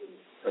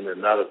 And they're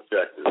not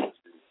objective as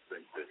you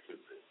think they should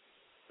be.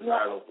 No.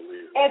 I don't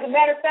believe it. As a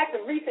matter of fact,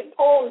 a recent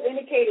poll has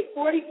indicated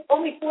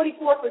only 44%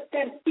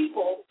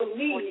 people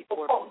believe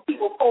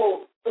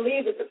polled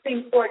believe the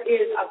Supreme Court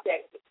is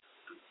objective.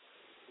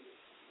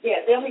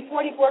 Yeah, they only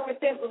 44%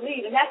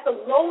 believe, and that's the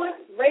lowest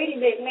rating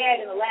they've had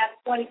in the last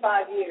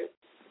 25 years.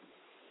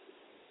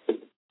 Is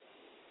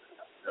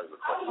there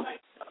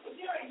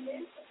a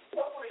list of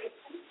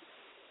corporations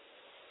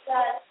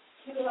that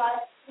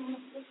utilize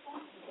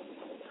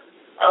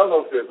I don't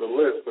know if there's a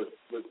list, but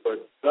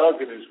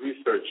Doug in his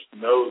research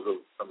knows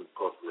of some of the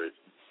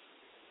corporations.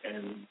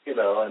 And,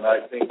 and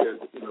I think that,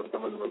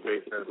 some of them are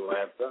based in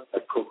Atlanta,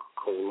 like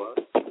Coca-Cola,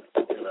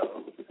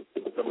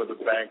 some of the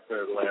banks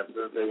in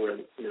Atlanta, they were,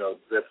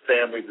 their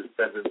family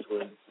descendants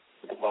were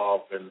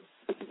involved in,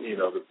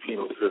 the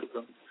penal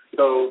system.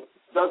 So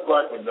Doug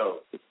Blackman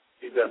knows.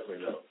 He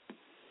definitely knows,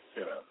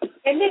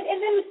 And then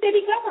the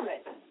city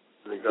government.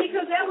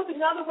 Because that was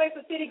another way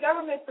for city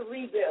government to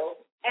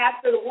rebuild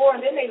after the war,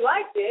 and then they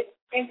liked it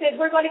and said,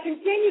 we're going to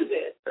continue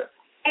this. Yeah.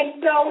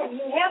 And so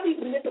you have these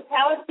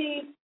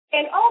municipalities,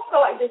 and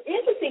also the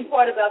interesting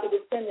part about the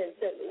descendants,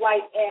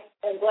 white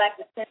and black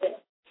descendants,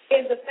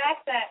 is the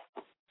fact that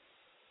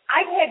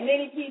I've had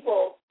many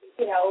people,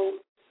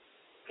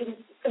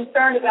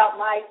 concerned about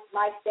my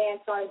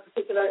stance on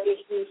particular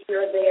issues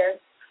here or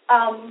there.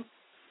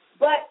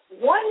 But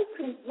one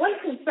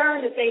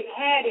concern that they've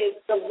had is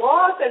the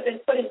laws that have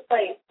been put in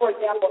place, for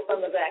example,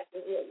 affirmative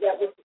action, that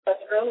was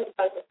discussed earlier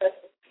by the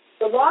professor.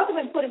 The laws have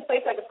been put in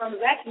place like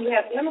affirmative action. You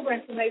have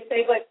immigrants who may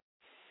say, but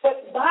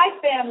my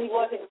family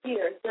wasn't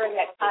here during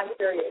that time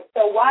period,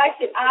 so why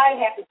should I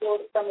have to deal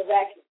with affirmative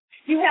action?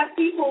 You have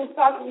people who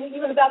talk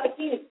even about the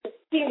penis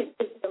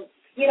system,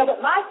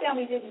 but my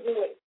family didn't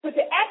do it. But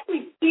to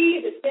actually see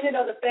the descendant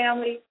of the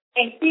family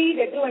and see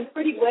they're doing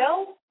pretty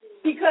well,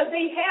 because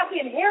they have the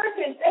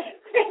inheritance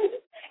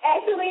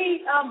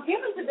actually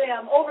given to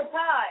them over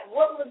time.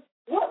 What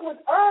was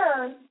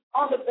earned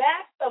on the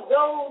backs of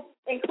those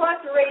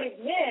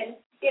incarcerated men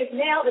is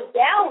now the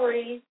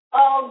dowry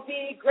of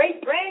the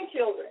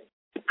great-grandchildren.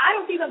 I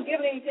don't see them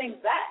giving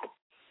anything back.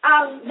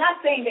 I'm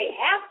not saying they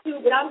have to,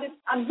 but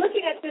I'm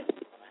looking at this.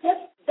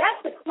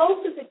 That's the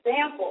closest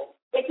example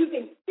that you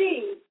can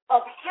see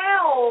of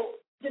how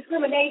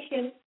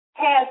discrimination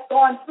has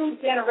gone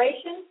through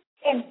generations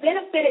and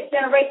benefited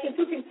generations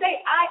who can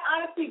say, I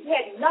honestly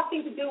had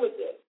nothing to do with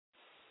this.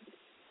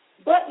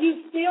 But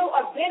you still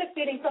are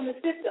benefiting from the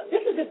system.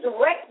 This is a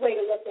direct way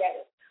to look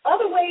at it.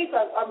 Other ways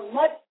are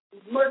much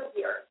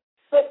murkier.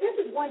 But this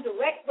is one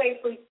direct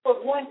way for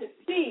one to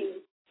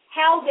see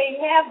how they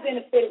have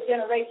benefited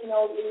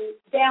generationally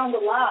down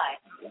the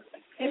line.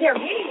 And there are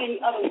many, many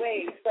other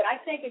ways. But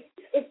I think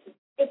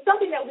it's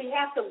something that we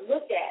have to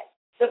look at.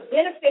 The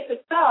benefits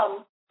of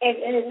some. And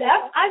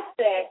as I've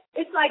said,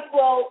 it's like,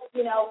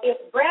 if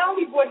Brown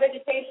v. Board of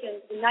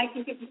Education in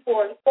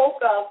 1954 spoke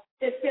of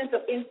this sense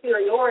of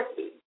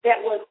inferiority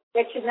that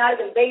should not have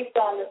been based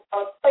on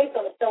placed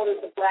on the shoulders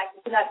of blacks,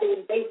 it should not have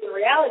been based in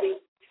reality,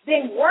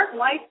 then weren't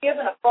whites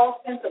given a false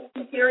sense of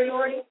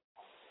superiority?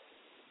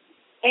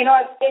 And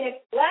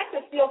if blacks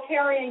are still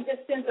carrying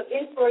this sense of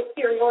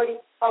inferiority,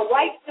 are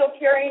whites still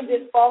carrying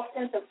this false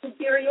sense of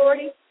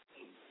superiority?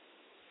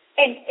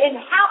 And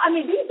how,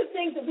 these are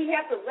things that we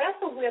have to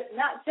wrestle with,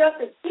 not just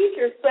as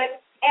teachers, but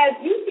as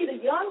you see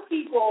the young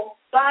people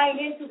buying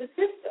into the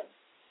system.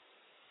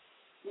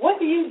 What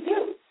do you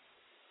do?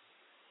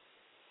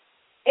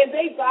 If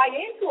they buy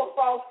into a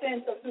false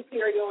sense of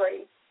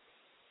superiority,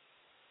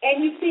 and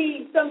you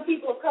see some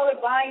people of color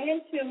buying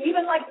into,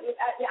 even like,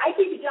 I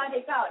teach at John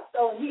Jay College,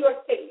 so in New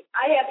York City.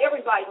 I have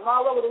everybody from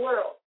all over the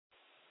world.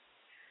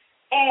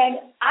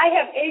 And I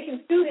have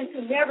Asian students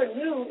who never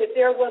knew that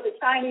there was a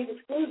Chinese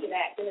Exclusion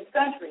Act in this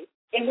country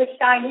in which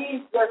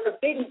Chinese were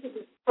forbidden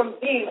from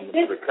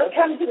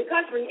coming to the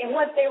country, and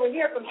once they were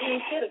here, from being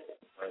citizens.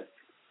 Right.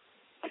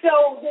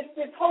 So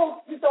this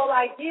whole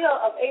idea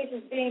of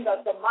Asians being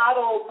the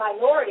model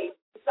minority,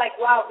 it's like,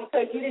 wow,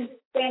 because you didn't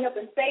stand up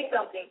and say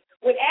something.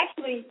 When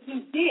actually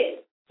you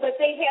did,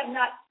 but they have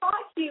not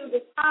taught you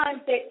the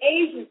times that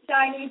Asians,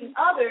 Chinese, and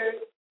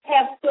others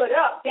have stood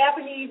up,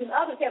 Japanese and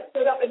others have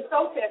stood up and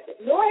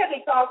protested, nor have they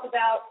talked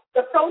about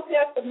the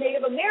protest of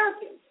Native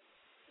Americans,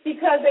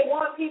 because they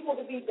want people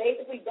to be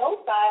basically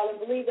docile and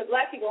believe that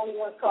black people are only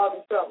ones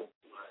causing trouble.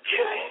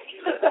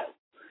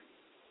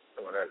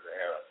 Someone has a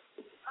hand up.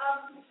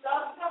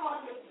 Does come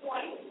on your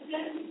point,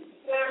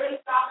 there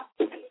is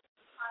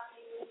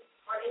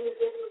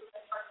individuals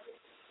that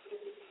participate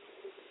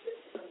in the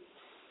system.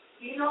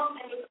 Do you know if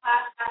any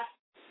class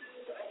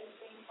actions or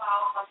anything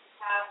filed on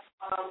behalf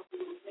of the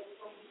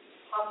victims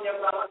from their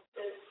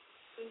relatives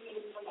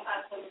seeking some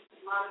kind of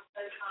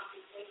monetary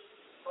compensation,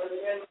 or is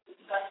there any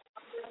discussion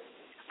of this?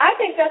 I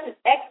think that's an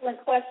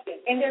excellent question,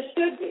 and there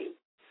should be.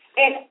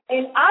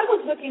 And I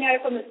was looking at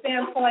it from the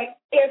standpoint,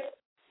 if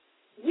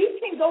we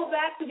can go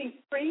back to these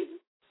priests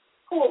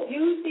who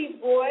abused these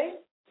boys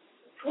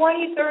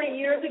 20, 30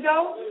 years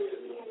ago,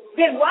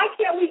 then why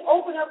can't we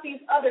open up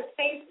these other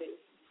cases?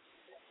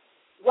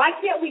 Why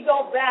can't we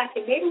go back,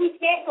 and maybe we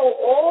can't go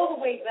all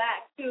the way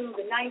back to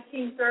the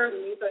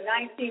 1930s or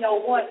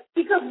 1901,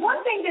 because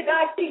one thing that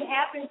I've seen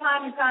happen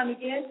time and time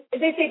again is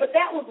they say, but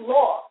that was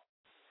law.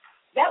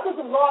 That was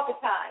the law at the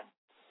time.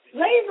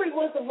 Slavery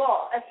was the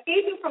law.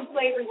 Escaping from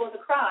slavery was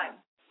a crime.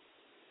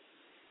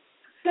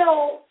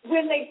 So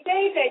when they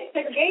say that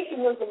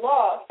segregation was the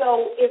law,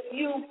 so if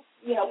you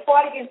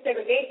fought against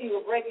segregation, you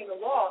were breaking the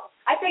law.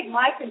 I think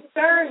my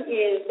concern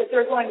is that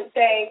they're going to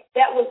say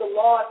that was the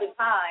law at the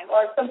time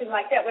or something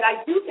like that. But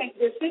I do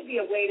think there should be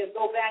a way to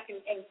go back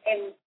and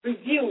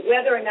review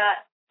whether or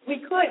not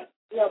we could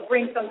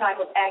bring some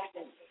type of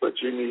action. But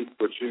you need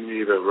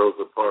a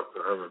Rosa Parks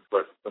or Herman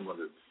Flex, someone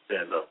to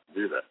stand up and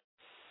do that.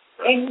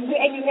 Right?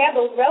 And you have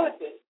those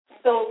relatives,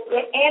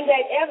 and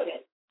that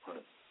evidence.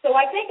 So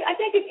I think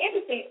it's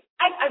interesting.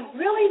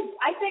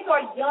 I think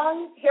our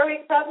young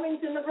Harriet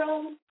Tubmans in the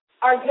room,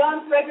 our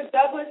young Frederick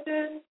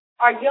Douglasses,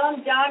 our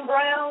young John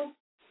Browns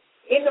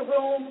in the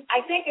room,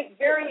 I think it's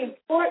very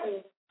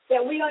important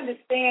that we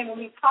understand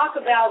when we talk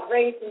about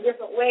race in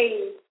different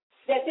ways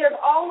that there have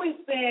always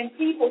been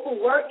people who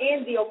were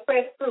in the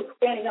oppressed group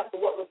standing up for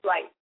what was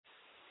right.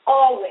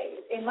 Always.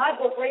 In my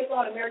book, Race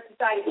Law in American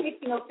Society,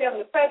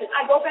 1607 to present,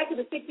 I go back to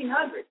the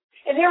 1600s.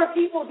 And there were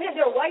people then,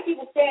 there were white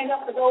people standing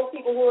up for those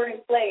people who were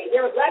enslaved.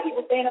 There were black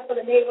people standing up for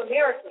the Native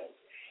Americans.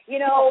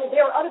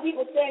 There were other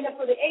people standing up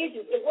for the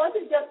Asians. It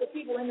wasn't just the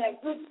people in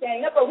that group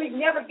standing up, but we'd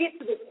never get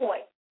to this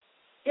point.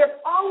 There's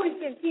always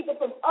been people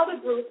from other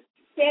groups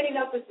standing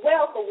up as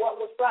well for what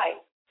was right.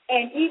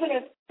 And even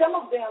if some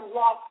of them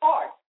lost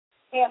heart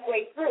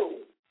halfway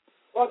through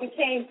or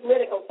became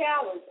political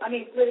cowards,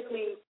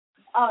 politically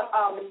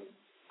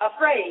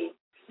afraid,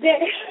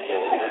 then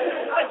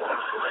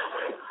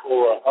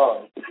or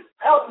oh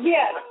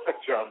yes,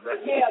 John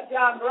Brown. Yeah,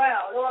 John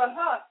Brown or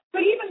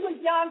But even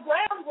when John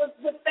Brown was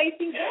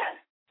facing death,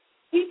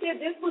 he said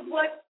this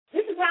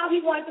is how he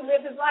wanted to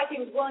live his life.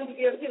 He was willing to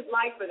give his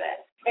life for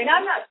that. And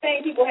I'm not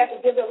saying people have to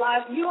give their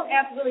lives. You don't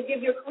have to really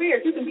give your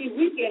careers. You can be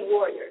weekend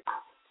warriors.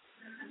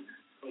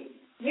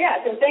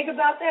 Yes, and think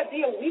about that.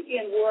 Be a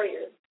weekend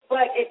warrior.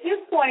 But at this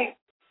point,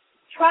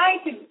 trying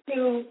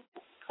to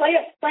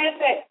plant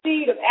that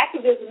seed of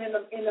activism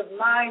in the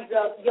minds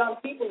of young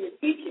people you're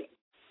teaching,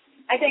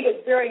 I think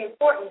is very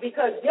important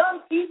because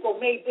young people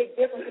made big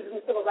differences in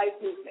the civil rights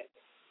movement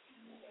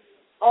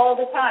all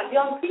the time.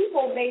 Young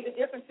people made the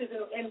differences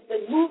in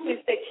the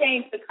movements that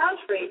changed the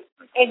country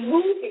and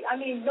moved it.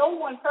 No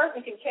one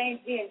person can change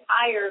the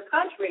entire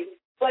country,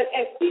 but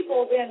as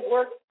people then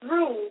work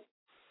through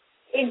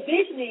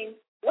envisioning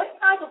what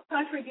type of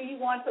country do you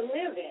want to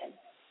live in?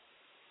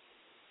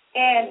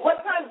 And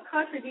what kind of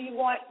country do you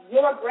want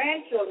your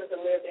grandchildren to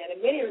live in?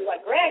 And many of you are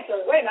like,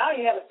 grandchildren? Wait a minute, I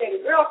don't even have a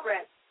steady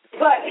girlfriend.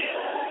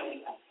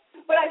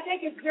 But I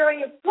think it's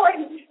very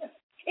important.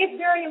 It's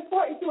very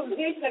important to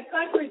envision a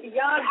country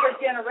beyond your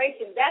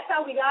generation. That's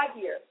how we got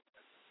here.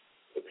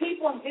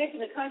 People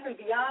envision a country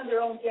beyond their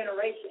own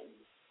generation.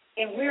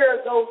 And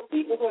we're those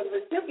people who are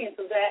the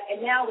recipients of that.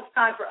 And now it's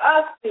time for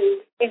us to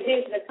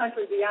envision a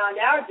country beyond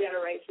our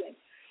generation.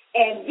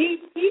 And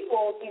these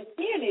people in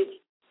peonage,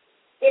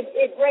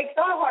 it breaks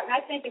our heart, and I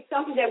think it's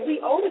something that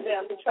we owe to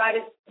them to try to.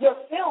 Your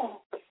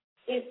film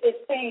is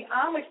paying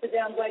homage to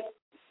them, but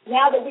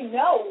now that we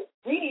know,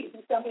 we need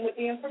to do something with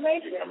the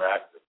information. Become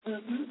active.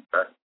 Mm-hmm.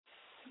 Right.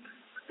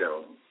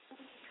 So.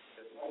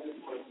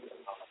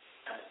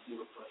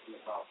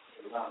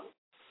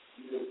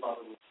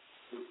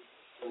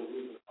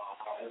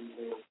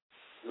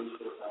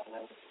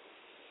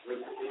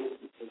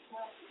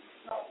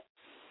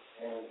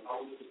 And I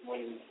was just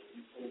wondering if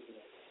you think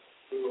that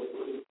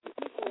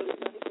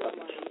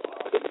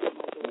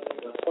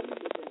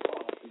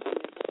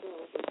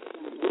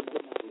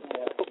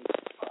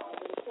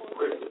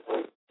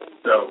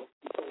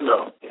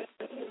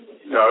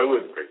No, it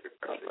wouldn't break the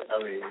country.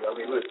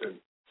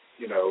 Listen,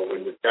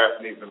 when the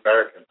Japanese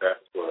Americans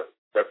asked for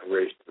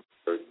reparations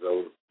for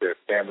those their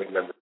family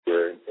members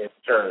were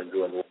interned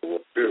during World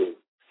War II,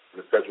 and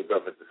the federal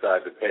government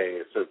decided to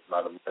pay a certain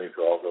amount of money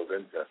to all those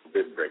interns, it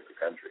didn't break the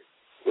country.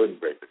 It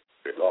wouldn't break the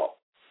country at all.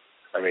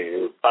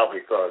 It would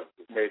probably cause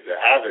major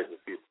havoc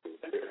with people who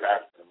are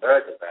African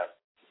Americans after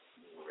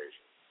the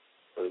generation,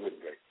 but it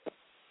wouldn't break.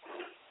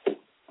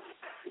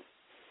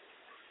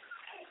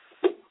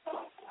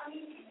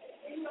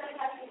 anybody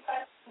has any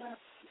questions on it?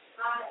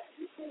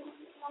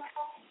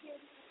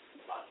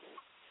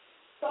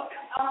 So,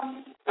 I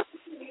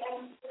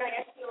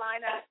ask you,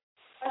 Lina,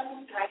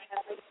 questions I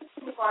have,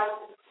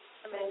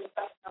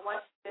 I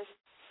want to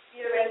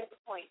hear it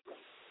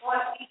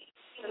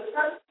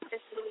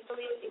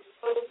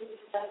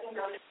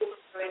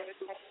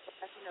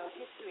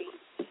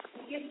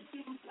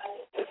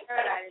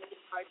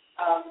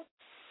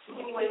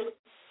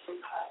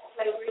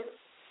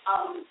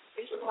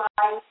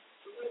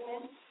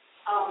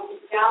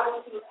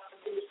Pollard to the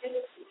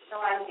district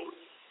surrounding.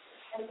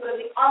 And so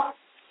the office,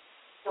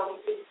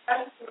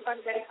 especially the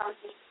first day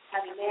conversation we're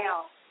having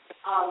now,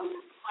 are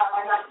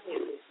not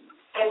new.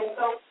 And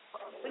so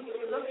when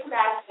you're looking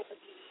back at the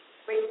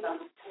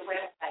curriculum and the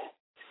website,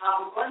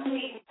 one of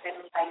the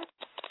websites,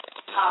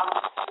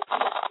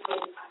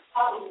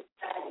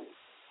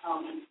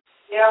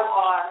 there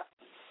are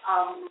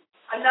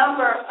a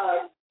number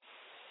of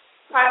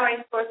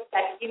primary sources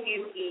that give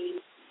you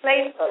the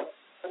slave codes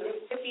for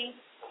Mississippi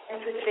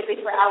and specifically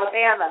for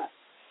Alabama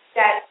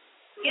that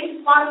get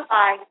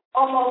quantified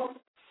almost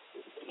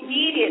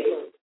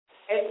immediately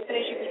as soon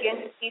as you begin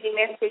to see the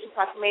Emancipation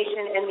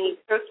Proclamation and the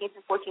 13th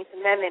and 14th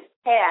Amendments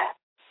passed.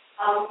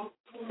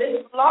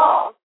 This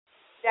law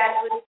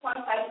that would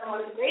quantify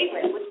someone as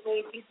vagrant, which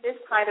made this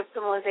kind of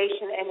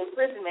criminalization and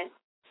imprisonment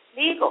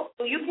legal.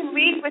 So you can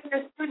read with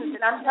your students,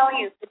 and I'm telling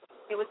you,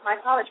 with my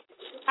college,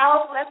 it's a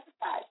powerful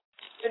exercise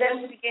for them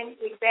to begin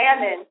to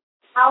examine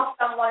how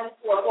someone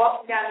who are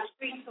walking down the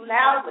street too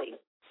loudly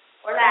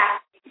or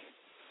laughing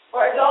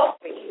or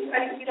adultery,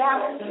 trying to see that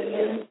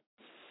one,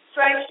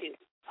 strikes you,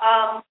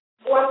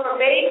 or for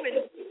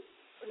vagrancy,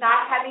 for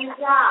not having a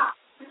job.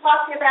 We're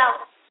talking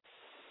about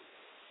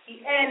the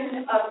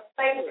end of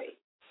slavery.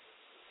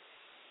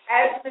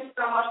 As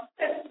Mr. Marshall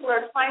said, people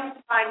are trying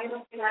to find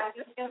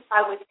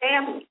unify with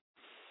families.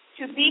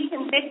 To be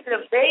convicted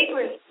of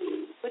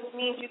vagrancy, which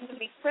means you can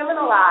be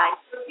criminalized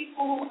for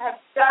people who have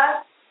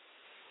just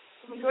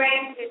been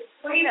granted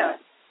freedom,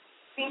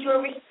 means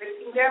you're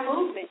restricting their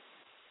movement,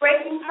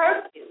 breaking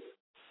curfews.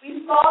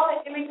 We saw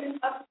the images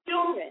of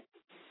children.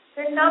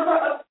 The number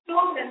of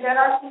children that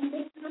are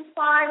convicted of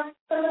crimes,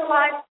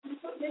 criminalized, and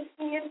put in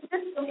the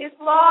system is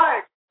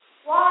large.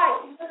 Why?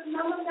 Because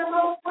none of them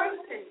are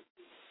orphans.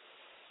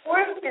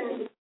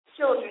 Orphan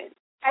children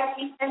at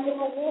the end of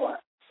a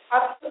war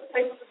are put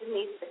places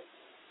beneath it.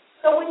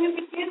 So when you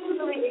begin to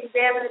really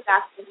examine the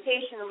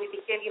documentation and we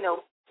begin,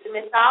 the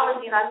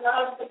mythology, and I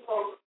love the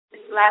quote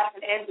this last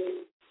one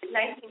ended in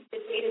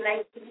 1958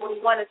 and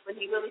 1941 is when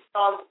he really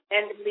saw the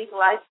end of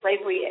legalized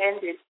slavery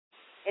ended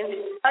in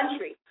this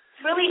country.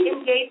 Really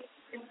engage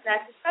in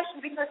that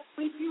discussion because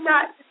we do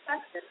not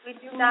discuss this. We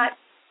do not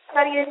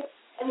study it.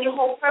 And the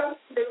whole purpose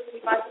of this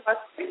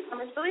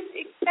curriculum is really to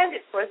extend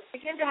it for us,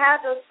 begin to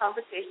have those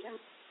conversations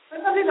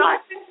with something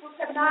our textbooks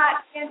have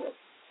not handled.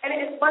 And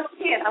it is, once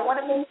again, I want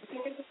to make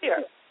it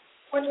clear,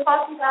 we're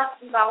talking about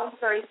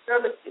involuntary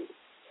servitude.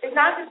 It's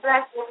not just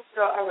black folks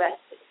that are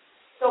arrested.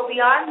 So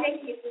beyond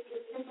making it just a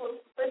simple,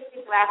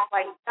 simplistic black,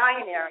 white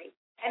binary,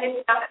 and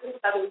it's not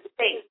just other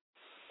states,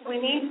 we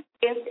need to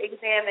begin to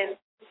examine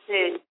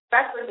the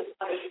records of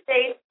other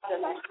states, other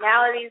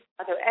nationalities,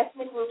 other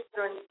ethnic groups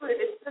that are included.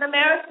 This is an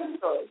American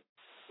story.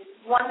 This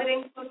is one that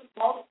includes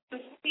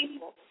multitudes of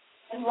people,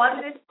 and one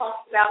that is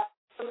talked about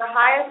from the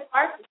highest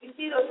arts. You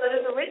see those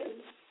letters are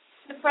written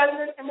to the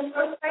president and the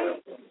first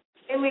lady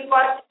in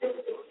regards to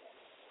this.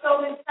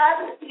 So the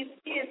fact that these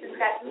is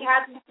that we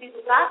have these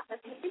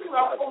documents, and people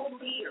are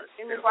holding leaders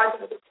in regards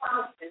to the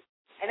promises.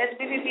 And as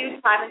we review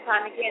time and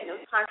time again,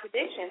 those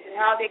contradictions and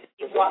how they can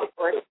be brought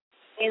forth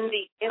in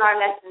our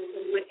lessons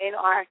and within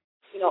our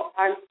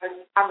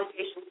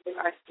conversations with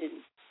our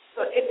students.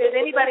 So if there's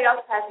anybody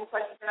else who has any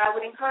questions, then I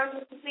would encourage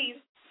you to please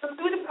go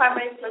through the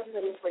primary sources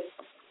of information.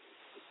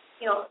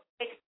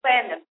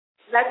 Expand them.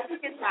 Let's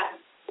look at that.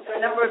 There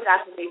are a number of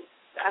document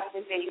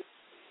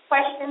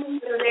questions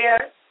that are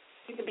there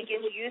you can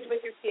begin to use with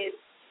your kids.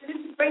 So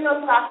just bring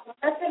those documents.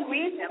 Let them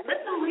read them.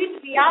 Let them read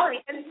the reality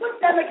and put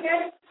them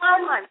against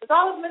timelines. Because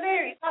all of them are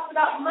there. You talk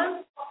about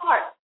months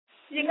apart.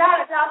 So you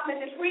got a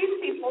document that frees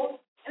people,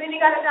 and then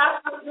you got a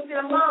document that gives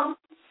a month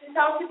and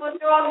tells people if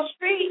they're on the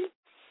street,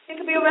 they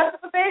could be arrested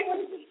for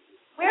vagrancy.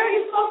 Where are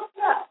you supposed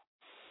to go?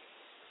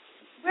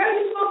 Where are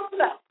you supposed to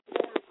go?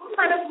 What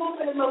kind of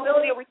movement and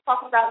mobility are we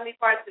talking about in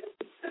regards to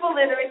civil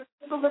literacy,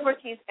 civil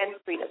liberties, and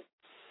freedom?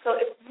 So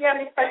if you have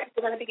any questions,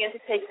 we're going to begin to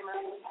take them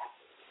out.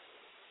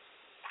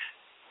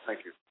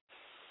 Thank you.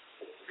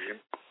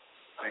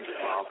 Thank you.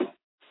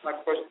 My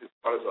question is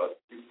part of a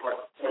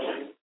two-part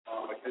question.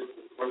 I guess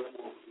the first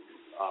one is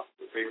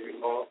the bakery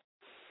law.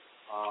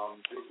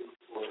 This is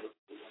for the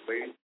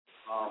lady.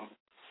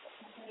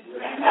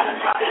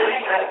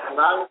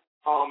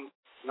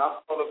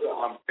 Not part of the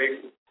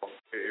bakery law.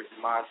 It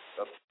reminds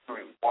us of the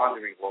current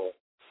wandering law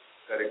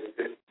that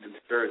exists in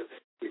New Jersey,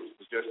 which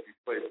was just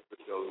replaced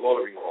with the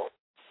loitering law.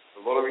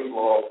 The loitering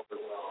law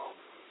was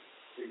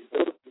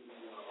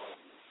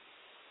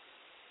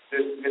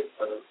dismissed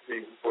by the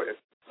Supreme Court as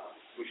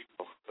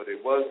constitutional, but it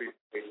was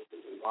replaced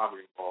with the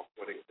wandering law.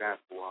 For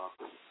example,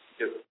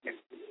 just can't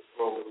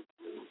go to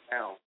the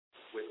town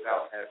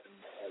without having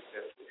a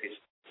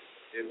destination.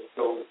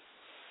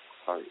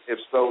 If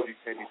so, you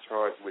can be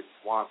charged with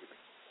wandering.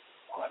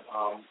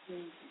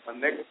 The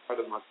next part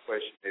of my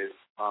question is,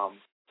 I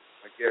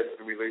guess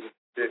in relation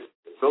to this,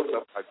 the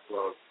built-up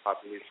drug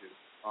population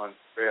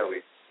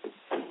unfairly,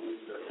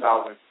 the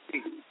 1,000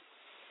 feet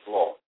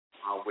law,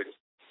 which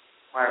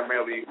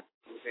primarily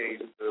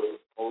pertains to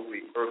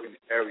mostly urban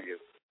areas.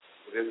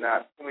 So there's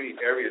not too many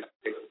areas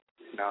that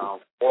now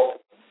walk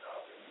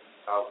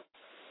 1,000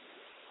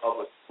 of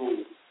a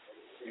school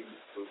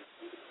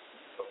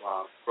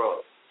of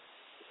drugs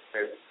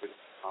compared to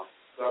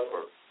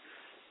suburbs.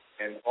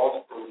 And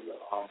also,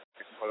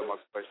 part of my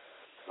question,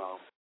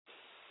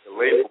 the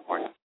labor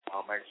market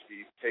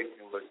actually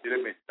taking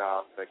legitimate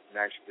jobs that can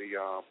actually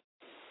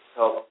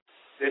help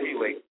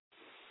stimulate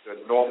the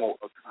normal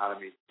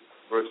economy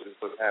versus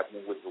what's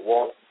happening with the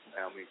Wall Street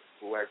family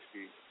who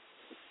actually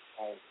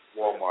own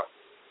Walmart.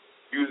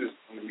 Uses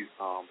some of these,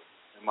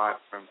 in my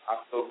terms, I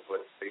still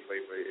put state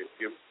labor. If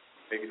you're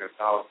making $1.50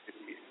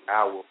 an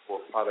hour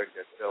for a product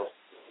that sells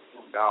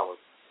 $2,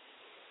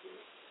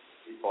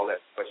 we call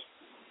that question.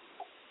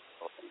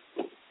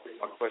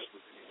 My question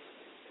was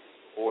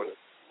in order.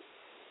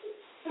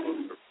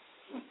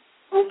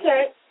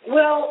 Okay.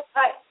 Well,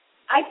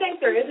 I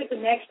think there is a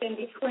connection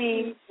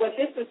between what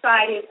this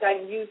society has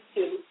gotten used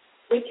to,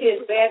 which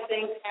is bad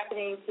things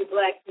happening to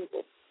black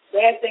people,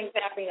 bad things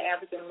happening to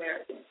African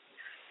Americans.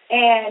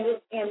 And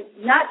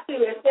not to,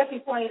 as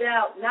Stephanie pointed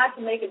out, not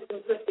to make it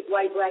simplistic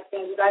white-black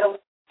things, I don't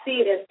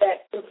see it as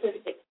that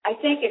simplistic. I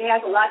think it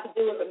has a lot to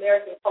do with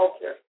American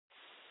culture.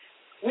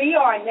 We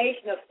are a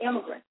nation of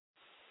immigrants.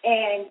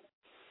 And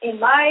in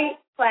my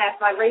class,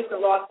 my race and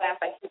law class,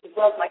 I teach as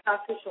well as my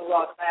constitutional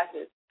law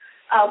classes,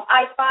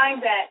 I find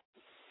that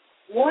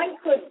one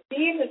could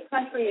be in this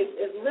country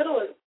as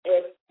little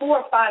as 4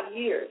 or 5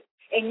 years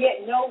and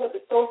yet know what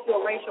the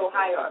socio-racial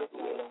hierarchy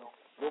is.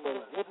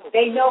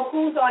 They know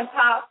who's on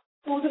top,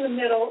 who's in the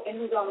middle, and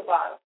who's on the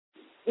bottom.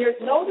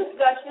 There's no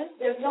discussion.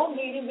 There's no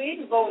meeting. We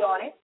didn't vote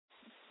on it.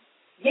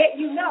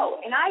 Yet you know.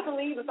 And I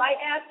believe if I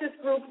asked this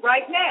group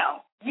right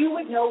now, you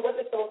would know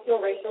what the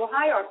socio-racial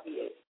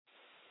hierarchy is.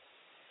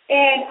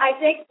 And I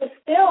think this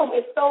film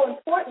is so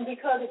important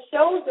because it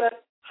shows us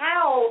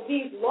how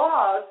these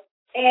laws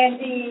and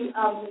the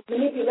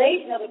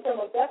manipulation of the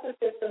criminal justice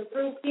system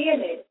through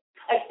peonage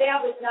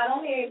establish not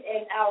only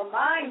in our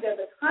minds as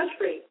a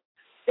country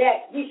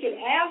that we should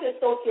have this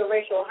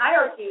socio-racial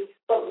hierarchy,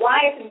 but why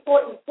it's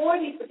important for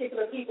these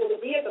particular people to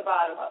be at the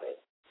bottom of it,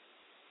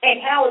 and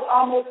how it's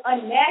almost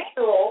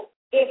unnatural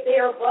if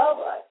they're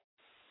above us.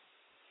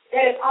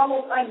 That it's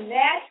almost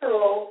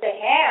unnatural to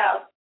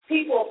have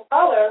people of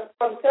color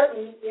from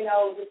certain,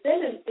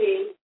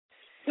 descendancy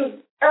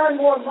to earn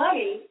more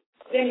money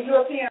than a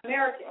European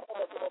American,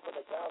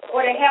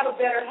 or to have a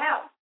better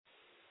house,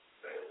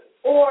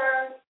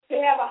 or to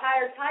have a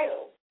higher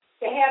title,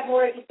 to have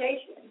more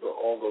education. So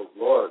all those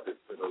laws,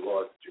 the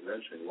laws that you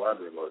mentioned,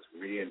 laundering laws,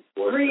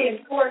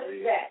 reinforce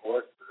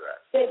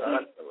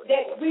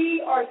that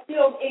we are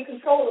still in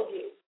control of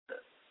you.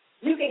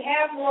 You can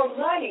have more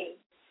money,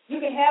 you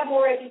can have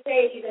more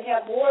education, you can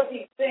have more of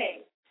these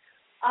things.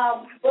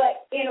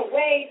 But in a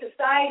way,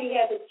 society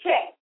has a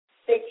check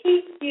that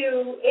keeps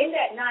you in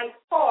that nice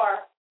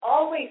car,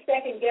 always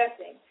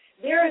second-guessing.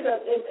 There is a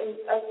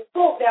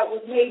quote that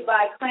was made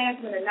by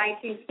Klansmen in the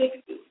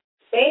 1960s,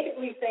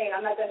 basically saying,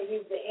 I'm not going to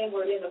use the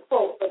N-word in the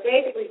quote, but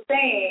basically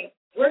saying,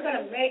 we're going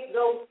to make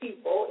those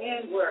people,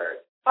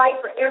 N-word,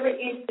 fight for every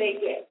inch they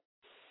get,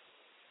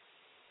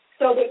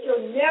 so that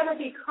you'll never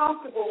be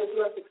comfortable with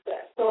your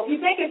success. So if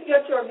you think it's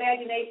just your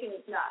imagination,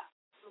 it's not.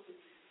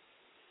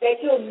 That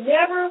you'll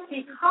never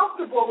be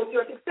comfortable with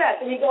your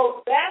success. And it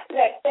goes back to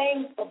that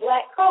same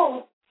black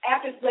code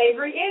after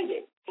slavery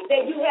ended.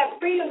 That you have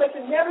freedom, but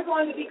you're never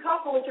going to be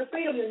comfortable with your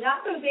freedom. You're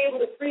not going to be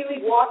able to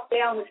freely walk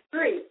down the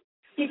street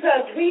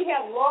because we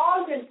have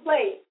laws in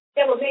place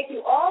that will make you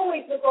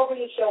always look over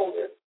your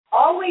shoulder,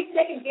 always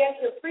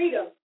second-guess your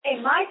freedom. And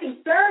my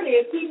concern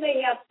is we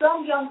may have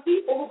some young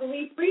people who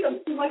believe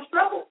freedom is too much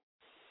trouble.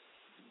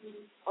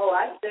 Oh,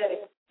 I said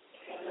it.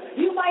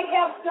 You might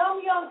have some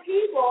young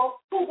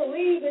people who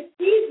believe it's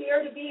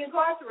easier to be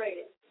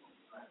incarcerated.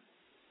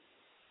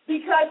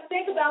 Because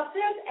think about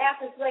this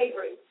after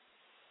slavery.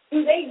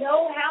 Do they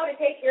know how to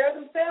take care of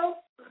themselves?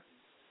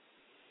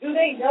 Do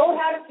they know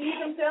how to feed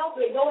themselves?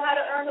 Do they know how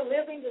to earn a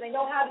living? Do they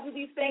know how to do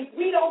these things?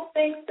 We don't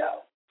think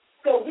so.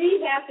 So we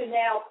have to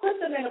now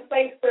put them in a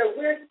place where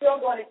we're still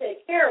going to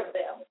take care of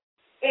them.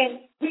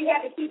 And we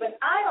have to keep an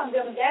eye on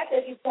them. And that's,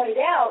 as you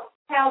pointed out,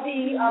 how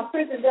the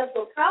prison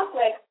industrial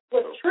complex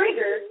was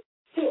triggered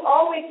to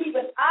always keep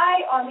an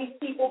eye on these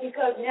people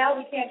because now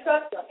we can't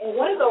trust them. And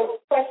one of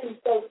those questions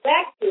goes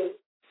back to,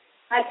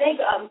 I think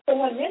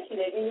someone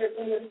mentioned it in your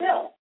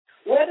film,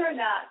 whether or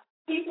not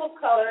people of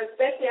color,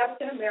 especially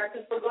African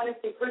Americans, were going to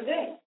seek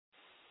revenge.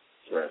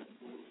 Right.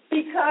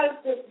 Because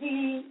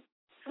the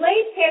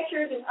slave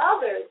catchers and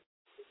others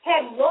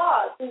had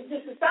laws.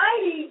 The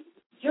society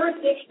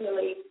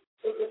jurisdictionally,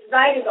 the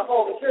society as a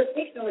whole, but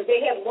jurisdictionally, they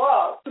had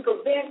laws to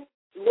prevent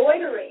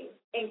loitering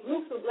in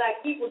groups of black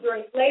people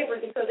during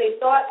slavery because they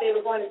thought they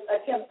were going to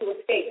attempt to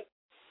escape.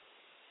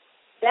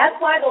 That's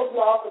why those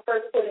laws were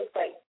first put in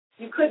place.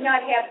 You could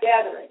not have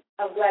gathering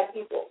of black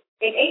people.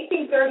 In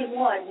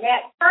 1831,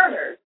 Nat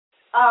Turner's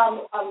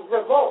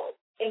revolt,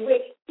 in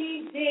which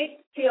he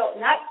did kill,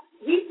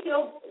 he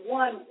killed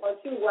 1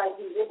 or 2 white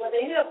people, but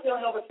they ended up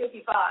killing over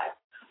 55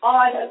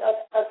 on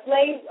a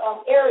slave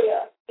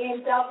area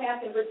in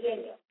Southampton,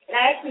 Virginia. And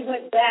I actually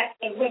went back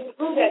and went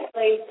through that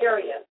slave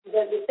area,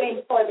 the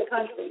same part of the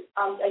country.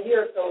 country a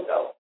year or so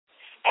ago.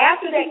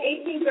 After that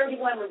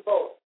 1831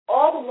 revolt,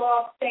 all the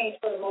laws changed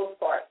for the most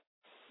part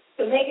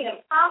to make it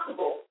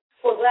impossible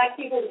for black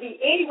people to be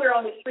anywhere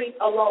on the street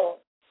alone.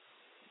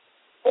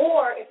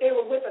 Or if they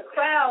were with a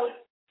crowd,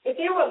 if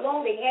they were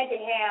alone, they had to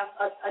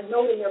have a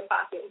note in their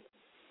pocket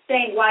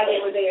saying why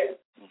they were there.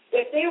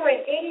 If they were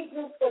in any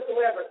group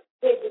whatsoever,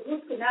 the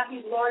group could not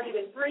be larger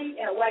than 3,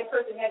 and a white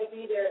person had to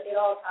be there at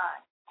all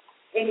times.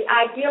 And the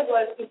idea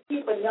was to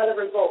keep another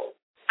revolt.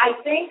 I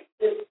think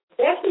the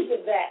message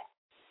of that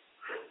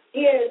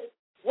is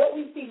what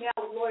we see now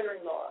with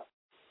loitering laws,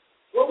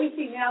 what we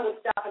see now with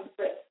stop and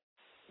frisk.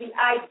 The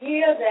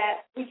idea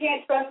that we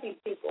can't trust these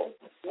people.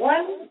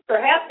 1,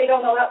 perhaps they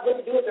don't know what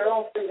to do with their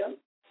own freedom.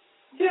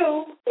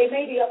 2, they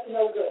may be up to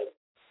no good.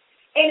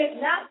 And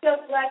it's not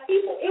just black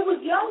people. It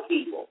was young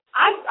people.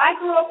 I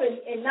grew up in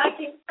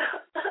 19...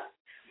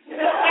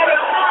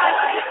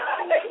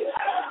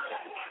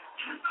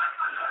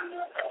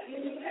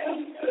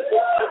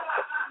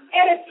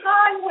 at a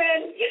time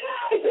when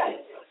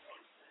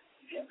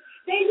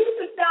they used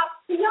to stop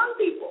the young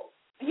people.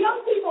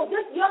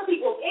 Just young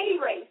people, any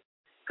race,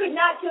 could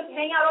not just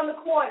hang out on the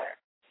corner.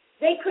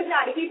 They could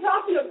not. If you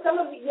talk to them, some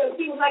of the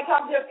people might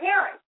talk to their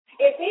parents.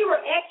 If they were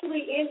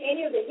actually in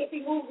any of the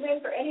hippie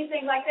movements or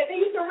anything like that, they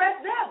used to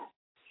arrest them.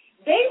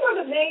 They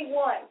were the main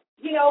ones,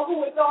 who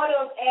were thought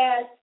of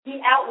as the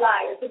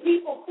outliers, the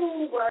people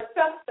who were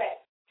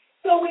suspects.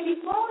 So when you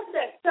fall into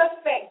that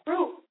suspect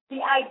group, the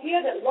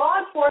idea that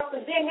law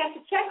enforcement then has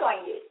to check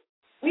on you.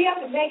 We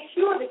have to make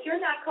sure that you're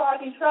not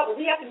causing trouble.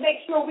 We have to make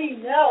sure we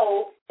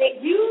know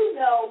that you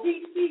know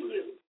we see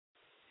you.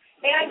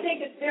 And I think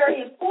it's very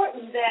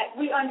important that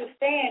we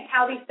understand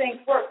how these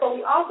things work. But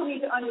we also need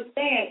to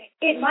understand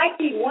it might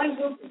be one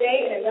group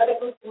today and another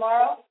group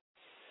tomorrow.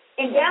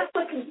 And that's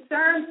what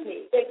concerns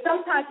me, that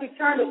sometimes we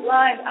turn a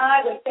blind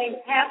eye when things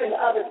happen to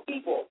other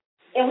people,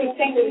 and we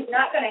think that it's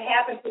not going to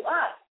happen to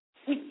us.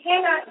 We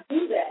cannot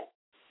do that.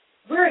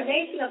 We're a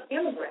nation of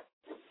immigrants.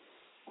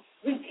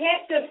 We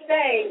can't just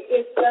say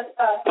it's just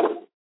us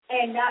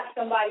and not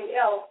somebody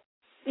else,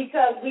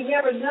 because we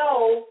never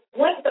know.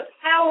 Once the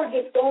power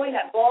gets going,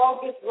 that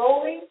ball gets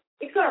rolling,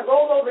 it's going to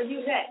roll over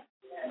you next.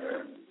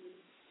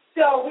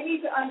 So we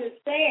need to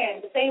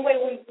understand, the same way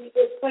we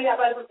was pointed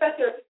out by the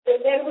professor, that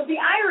it was the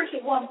Irish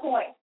at one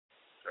point.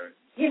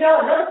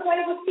 Another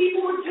point it was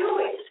people were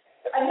Jewish.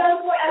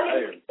 Another point,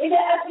 it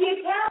was the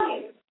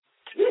Italians.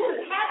 This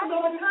has happened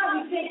over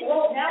time. We think,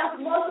 well, now it's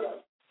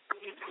Muslims.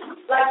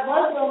 Like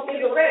Muslims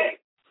is a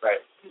race. Right.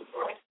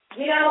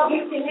 You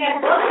can have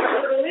Muslims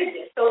as a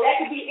religion, so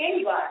that could be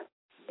anybody.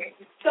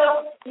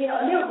 So,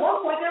 and then at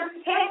one point there was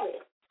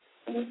Catholics.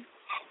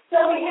 So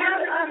we have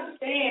to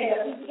understand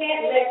that we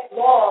can't let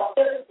law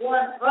just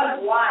run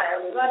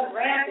wild or run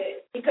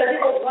rampant, because it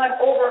will run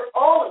over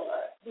all of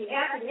us. We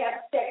have to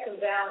have checks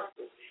and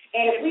balances.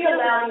 And if we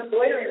allow these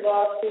loitering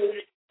laws to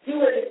do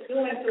what it's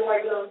doing to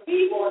our young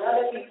people and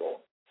other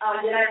people,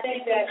 then I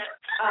think that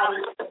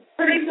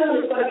pretty soon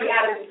it's going to be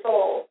out of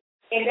control.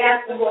 And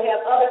that's when we'll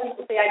have other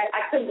people say,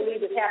 I couldn't believe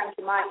this happened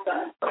to my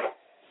son.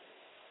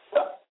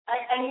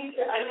 I need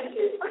to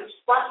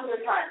watch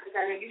your time, because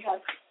I know you have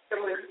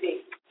somewhere to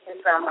be.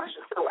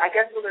 So I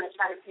guess we're going to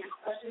try to answer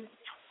questions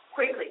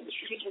quickly.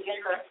 She can get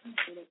her.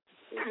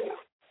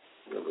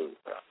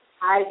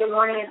 Hi, good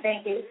morning, and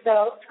thank you.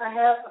 So I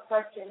have a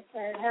question,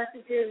 and it has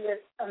to do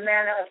with a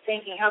manner of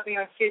thinking, helping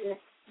our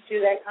students do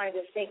that kind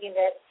of thinking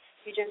that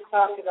you just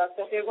talked about.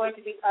 So if they're going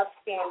to be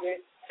upstanders,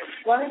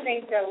 one of the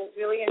things that was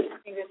really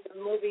interesting that the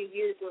movie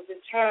used was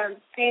the term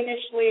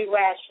fiendishly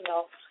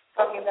rational,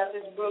 talking about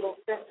this brutal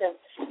system.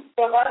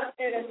 So a lot of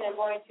students are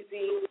going to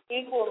be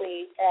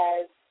equally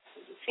as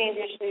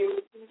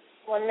fiendishly,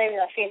 well, maybe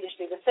not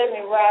fiendishly, but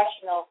certainly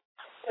rational,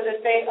 so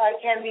that they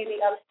can be the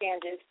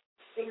upstanders,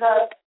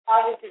 because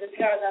obviously the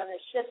paradigm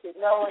has shifted.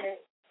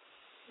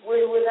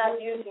 We're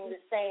not using the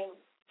same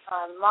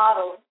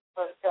model,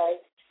 per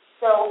se.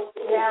 So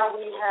now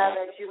we have,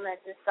 as you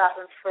mentioned,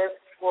 stop and frisk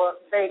for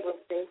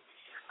vagrancy,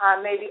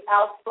 maybe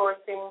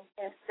outsourcing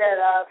instead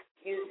of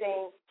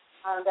using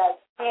that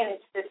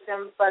peonage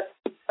system. But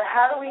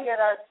how do we get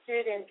our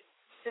students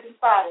to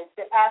spot it,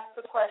 to ask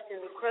the question,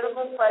 the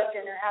critical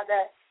question, and have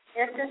that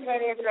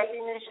instantaneous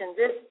recognition?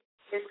 This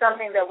is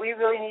something that we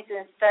really need to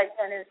inspect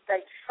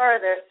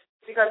further,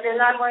 because they're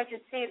not going to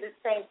see the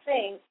same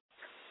thing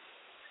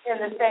in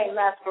the same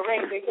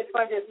masquerade. It's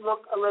going to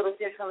look a little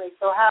differently.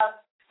 So how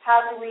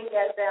do we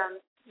get them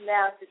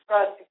now to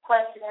start to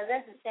question and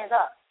then to stand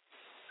up?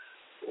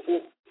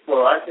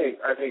 Well, I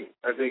think for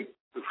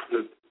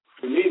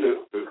me,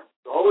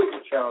 always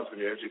the challenge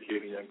when you're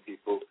educating young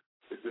people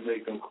is to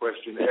make them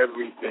question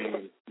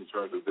everything in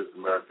terms of this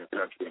American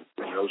country and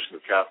the notion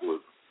of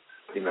capitalism.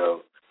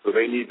 So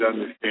they need to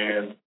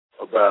understand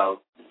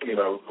about,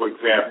 for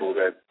example,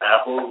 that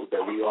Apple,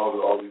 that we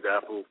all these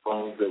Apple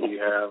phones that we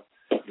have,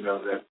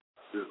 that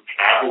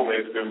Apple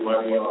makes their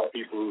money off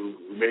people who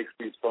makes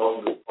these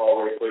phones in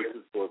faraway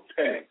places for a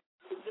penny.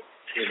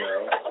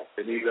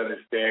 They need to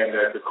understand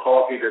that the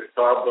coffee that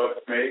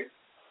Starbucks makes,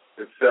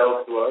 that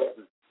sells to us,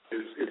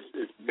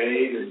 is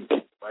made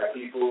by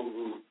people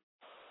who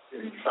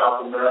in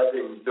South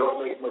America who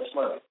don't make much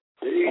money.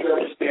 They need to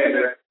understand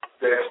that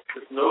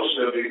this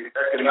notion of the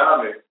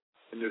economic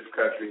in this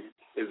country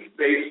is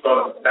based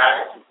on the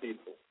backs of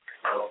people,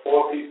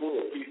 poor people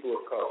or people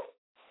of color.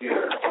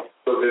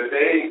 So that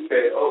they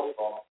say,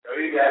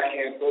 maybe I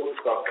can't go to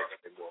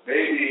Starbucks anymore.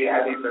 Maybe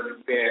I need to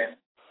understand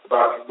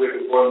about where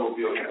the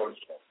automobile comes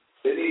from.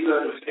 They need to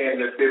understand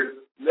that there's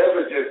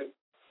never just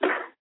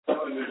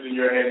something that's in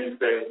your hand. You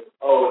say,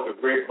 it's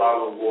a great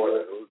bottle of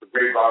water. It's a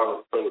great bottle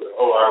of soda.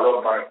 I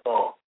love my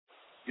phone.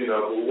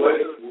 But what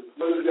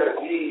does that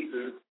mean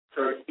to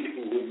certain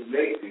people who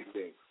make these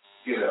things?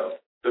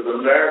 Because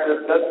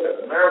America does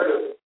that.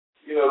 America,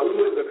 we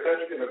live in a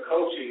country and a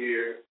culture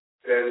here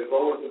that is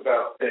always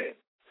about things.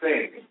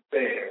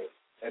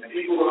 And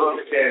people don't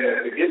understand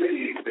that to get to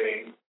these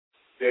things,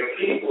 there are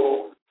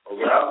people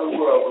around the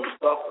world who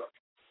suffer.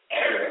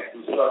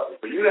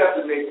 But you have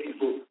to make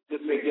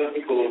young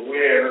people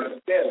aware and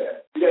understand that.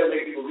 You got to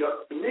make people,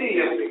 young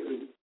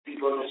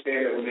people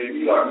understand that when they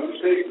read our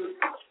newspapers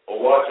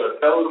or watch our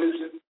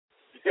television, you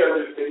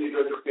need to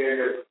understand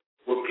that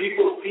what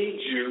people feed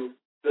you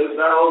does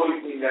not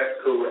always mean that's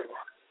correct.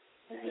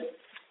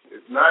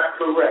 It's not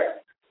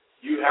correct.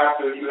 You have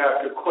to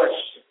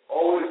question.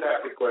 Always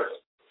have to question.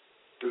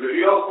 Because if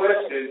you don't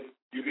question,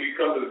 you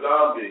become a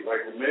zombie.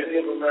 Like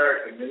many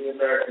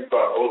Americans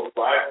are,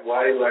 black,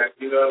 white,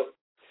 Latino,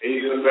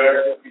 Asian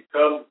Americans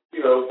become,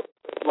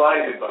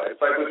 blinded by it.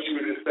 It's like what you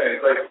were just saying.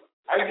 It's like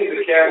I can get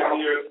a cab in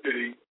New York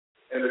City,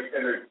 and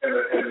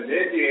an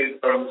Indian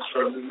from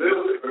the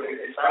middle from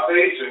South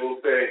Asia will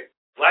say,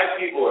 black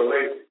people are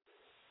lazy.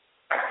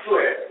 I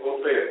swear,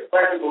 we'll say it.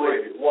 Black people are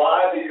lazy.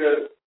 Why?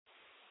 Because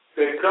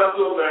they come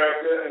to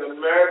America, and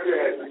America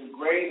has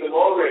ingrained them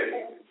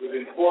already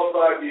within 4 or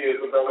 5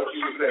 years about what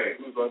you were saying.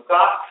 Who's on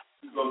top,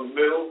 who's on the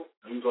middle,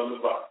 and who's on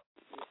the bottom.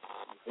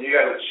 And you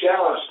got to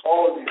challenge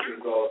all of these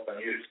things all the time.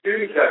 Your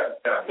students have to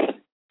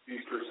challenge these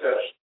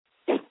perceptions.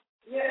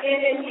 Yeah,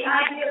 and the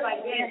idea of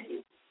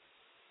identity.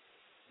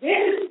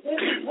 This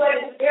is what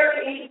is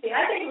very interesting.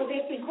 I think it was an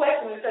interesting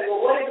question when we said,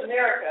 what is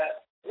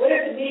America? What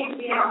does it mean to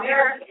be an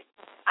American?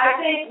 I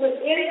think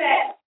within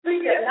that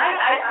precept, and I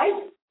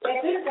at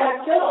this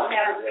point still don't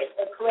have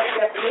a correct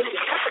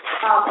definition,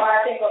 or I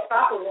think a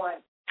proper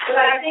one. But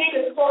I think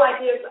this whole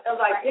idea of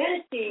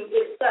identity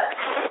is such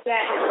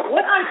that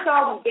what I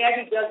saw when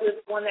Gabby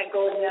Douglas won that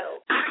gold medal,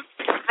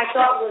 I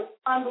thought was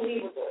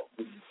unbelievable.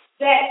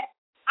 That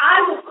I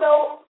was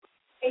so,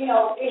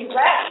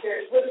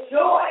 enraptured with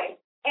joy,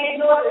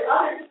 and the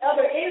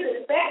other end of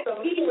the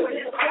spectrum, people were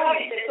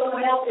disappointed that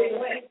someone else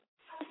didn't win.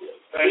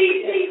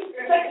 She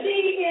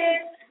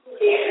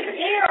is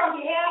there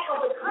on behalf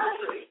of the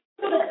country.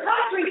 So the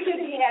country should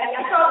be happy.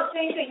 I saw the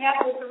same thing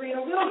happen with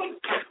Serena Williams.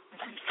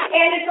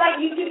 And it's like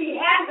you should be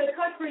happy the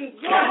country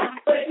won,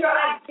 but if your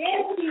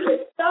identity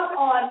is stuck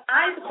on,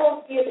 I'm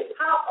supposed to be at the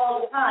top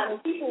all the time,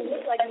 and people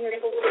look like they're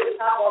supposed to be at the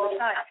top all the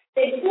time,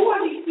 then who are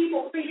these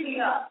people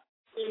creeping up?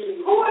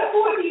 Who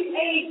are these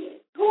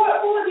Asians? Who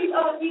are these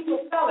other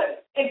people of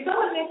color? And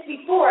someone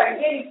mentioned before,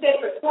 and getting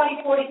set for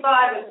 2045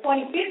 and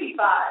 2055,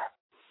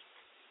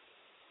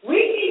 we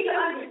need to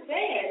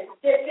understand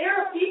that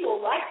there are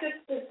people like this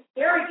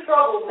very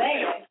troubled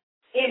man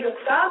in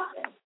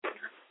Wisconsin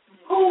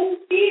who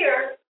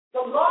fear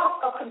the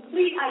loss of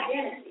complete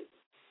identity.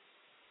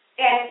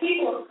 And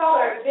people of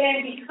color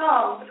then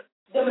become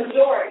the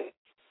majority.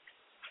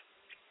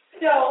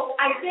 So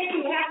I think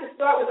we have to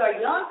start with our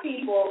young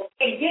people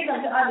and get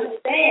them to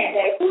understand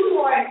that who you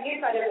are on the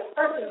inside as a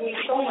person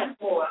means so much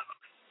more.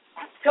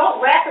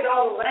 Don't wrap it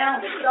all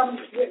around with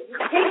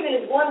pigment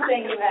is one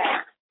thing you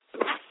have.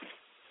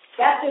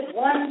 That's just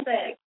one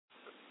thing.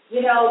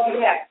 You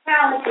have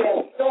talent, you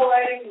have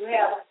joy, you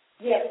have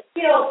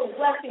skills and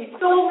blessings,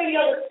 so many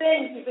other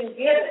things you've been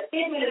given.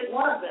 Pigment is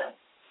one of them.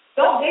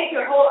 Don't make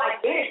your whole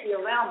identity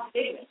around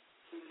pigment.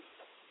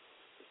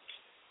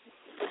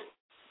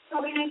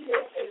 So we need to, I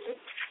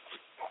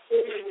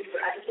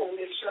just want to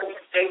make sure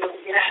that they will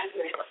get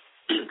accurate.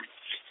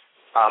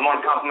 I want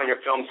to compliment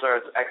your film,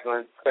 sir. It's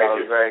excellent. It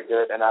was very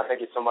good. And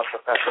thank you so much,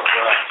 Professor.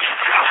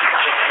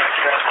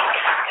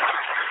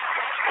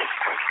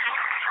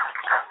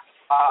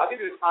 I'll give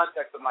you the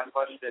context of my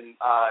question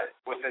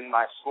within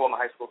my school. I'm a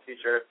high school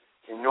teacher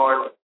in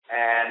North,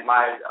 and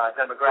my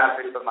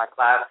demographics of my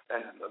class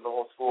and the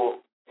whole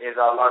school is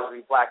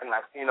largely Black and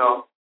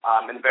Latino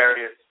in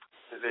various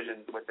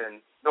divisions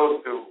within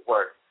those two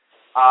words.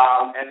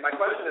 And my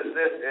question is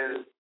this,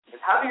 is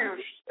how do you,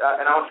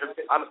 and I want your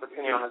honest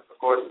opinion on this, of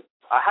course,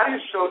 how do you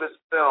show this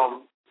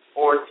film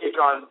or teach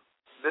on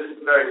this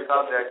very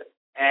subject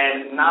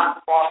and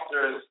not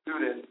foster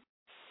students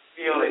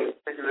feelings,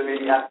 particularly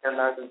maybe African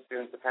American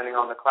students, depending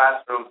on the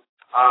classroom?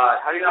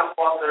 How do you not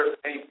foster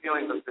any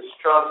feelings of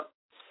distrust,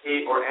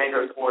 hate, or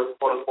anger towards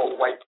quote-unquote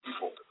white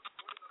people?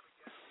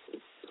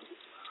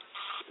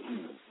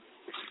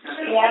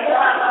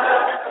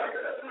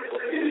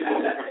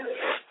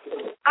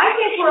 I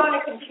think we're on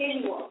a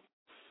continuum.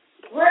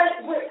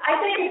 I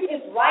think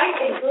it's right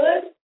and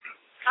good.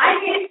 I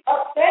get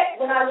upset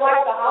when I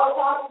watch the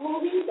Holocaust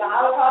movies, the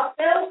Holocaust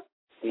films,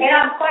 and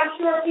I'm quite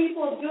sure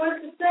people of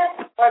Jewish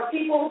descent or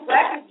people who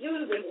practice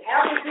Judaism,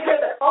 have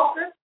the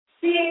culture,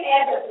 see it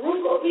as a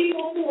group of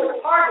people who were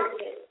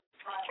targeted.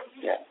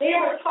 They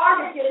were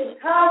targeted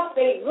because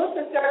they looked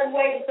a certain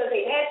way, because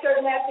they had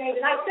certain last names.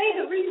 And I say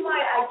the reason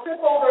why I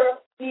trip over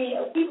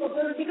the people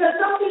is because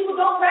some people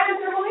don't practice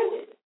their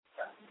religion.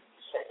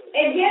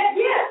 And yet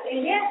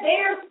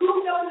they're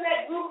grouped up in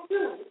that group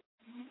too.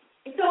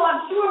 And so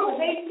I'm sure when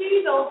they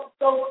see those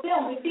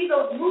films, they see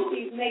those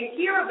movies, and they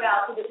hear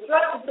about the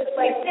destruction that took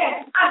place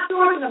then, I'm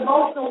sure it's an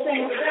emotional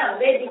thing for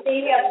them.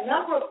 They have a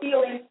number of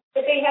feelings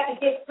that they have to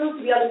get through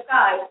to the other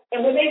side.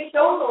 And when they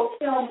show those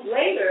films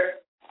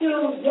later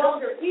to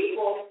younger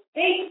people,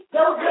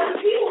 those younger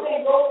people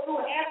then go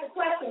through and ask the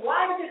question,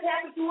 why did this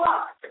happen to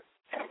us?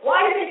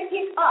 Why did they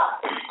kick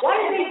us? Why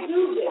did they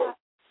do this?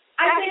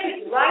 I think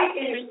it's right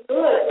and it's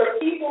good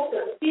for people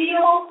to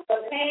feel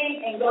the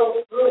pain and go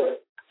through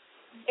it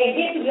and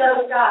get to the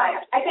other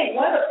side. I think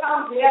one of the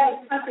problems we have in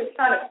this country is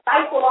trying to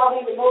stifle all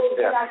these emotions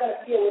we're not going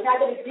to feel. We're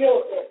not going to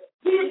deal with it.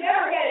 We've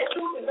never had a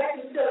Truth and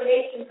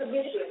Reconciliation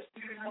Commission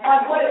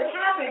on what has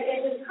happened in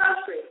this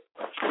country.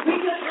 We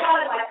just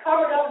want to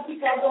cover it up and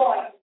keep on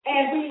going.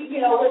 And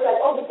we're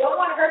like, we don't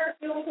want to hurt the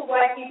feelings of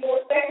white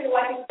people, especially the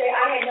white people say,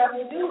 I had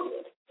nothing to do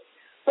with it.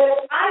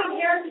 But I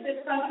inherited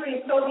this country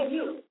and so did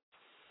you.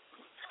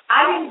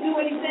 I didn't do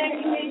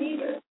anything, you didn't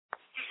either.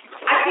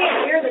 I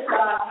can't hear this by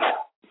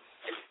myself.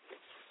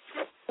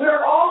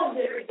 We're all in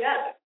this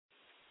together.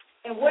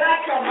 And what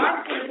I tell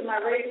my students in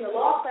my Raising the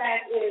Law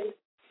class is,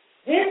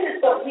 this is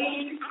what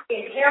we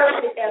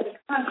inherited as a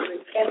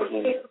country, as a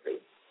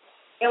history.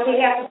 And we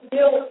have to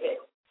deal with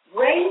it.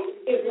 Race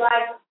is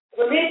like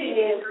religion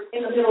is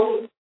in the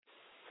Middle East.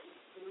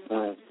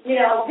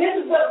 This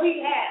is what we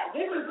have.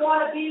 This is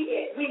going to be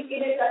it. It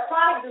is a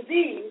chronic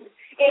disease.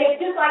 And it's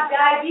just like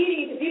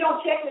diabetes. If you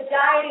don't check the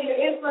diet and your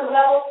insulin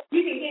level,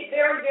 you can get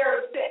very,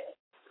 very sick.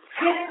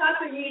 This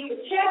country needs to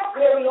check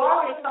where we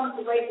are when it comes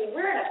to race. And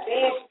we're in a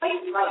bad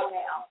place right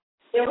now.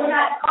 And we're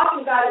not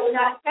talking about it. We're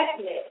not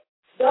checking it.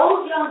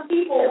 Those young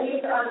people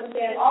need to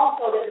understand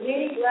also that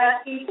many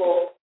black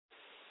people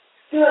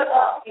stood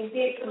up and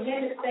did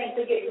tremendous things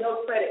they get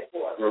no credit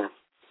for.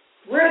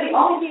 We're the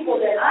only people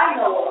that I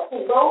know of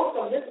who rose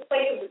from this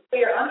place of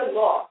despair under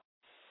law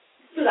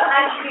to the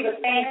heights we've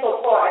attained so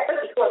far, at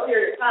such a short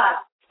period of time,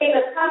 in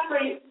the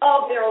country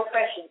of their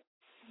oppression.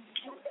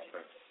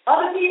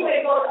 Other people,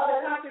 they go to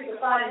other countries to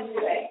find a new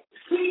way.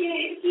 We did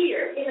it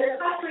here, in the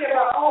country of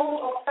our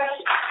own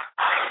oppression.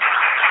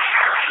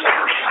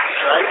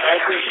 I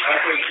think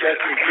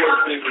that's an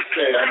important thing to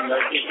say. I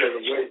think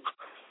there's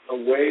a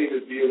way to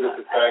deal with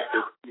the fact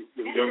that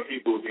young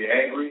people will be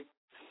angry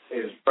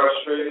and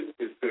frustrated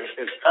is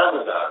have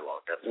a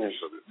dialogue.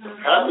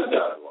 Have a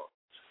dialogue.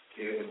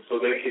 And so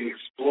they can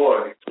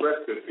explore and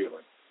express their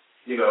feelings.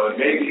 And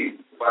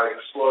maybe by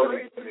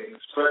exploring and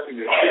expressing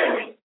their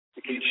feelings,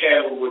 it can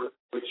channel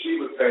what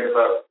she was saying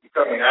about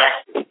becoming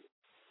active.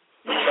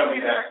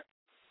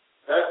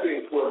 That's the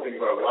important thing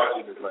about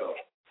watching this film.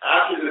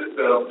 After this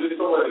film, just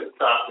don't let it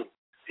stop with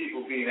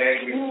people being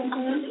angry,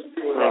 just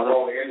feeling their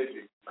own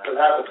energy. But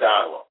have a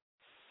dialogue.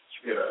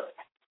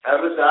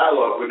 Have a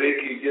dialogue where they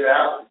can get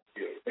out.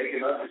 They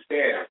can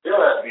understand. They don't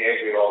have to be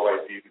angry at all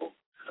white people.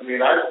 I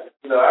mean, I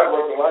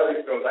work a lot of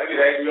these films. I get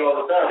angry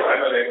all the time.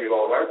 I'm not angry at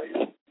all white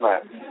people.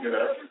 Right.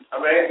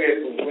 I'm angry at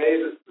the way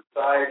that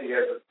society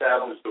has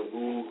established the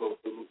rules of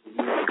the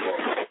law.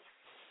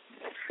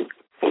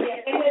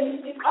 Yeah, and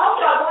then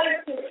also I wanted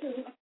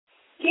to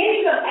get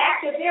them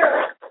active. There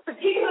are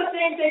particular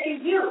things they can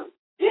do.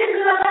 This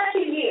is an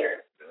election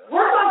year.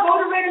 Work on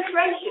voter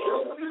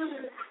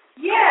registration.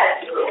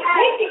 Yes.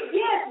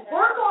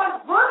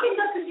 Work in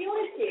the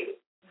community.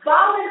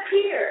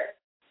 Volunteer.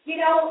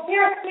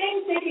 There are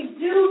things they can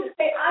do to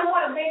say, I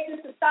want to make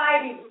this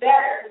society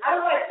better. I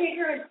don't want to sit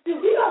here and do.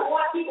 We don't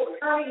want people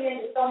turning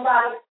into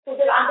somebody who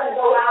says, I'm going to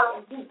go out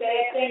and do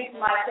bad things to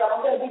myself.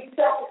 I'm going to be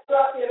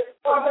self-destructive,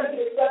 or I'm going to be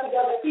destructive to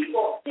other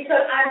people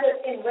because I'm just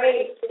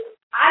enraged.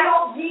 I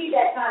don't need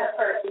that kind of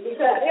person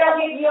because they'll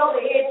get me over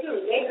the head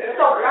too. They're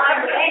so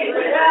blind and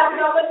angry. They don't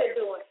know what they're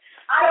doing.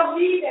 I don't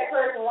need that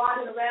person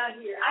wandering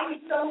around here. I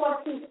need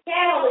someone who's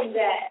channeling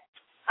that.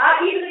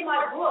 Even in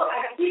my book,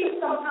 I see it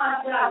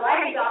sometimes when I'm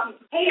writing about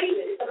these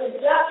cases of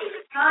injustice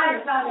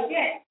time and time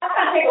again. I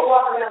kind of take a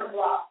walk around the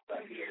block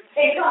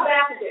and come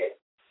back to this.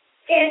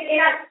 And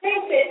I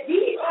think that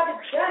these are the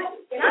judges.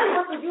 And I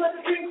work with U.S.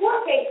 Supreme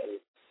Court cases.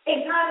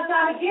 And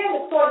time again,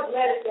 the court has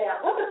let us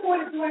down. What the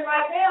court is doing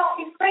right now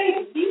is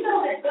crazy. Do you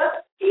know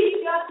that Chief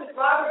Justice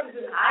Roberts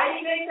is in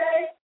hiding, they say?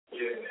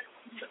 Yeah.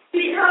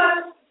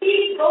 Because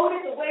he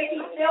voted the way he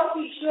felt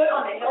he should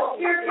on the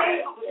health care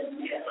case.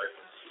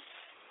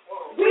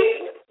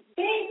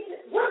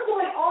 What's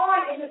going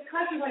on in this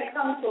country when it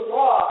comes to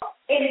law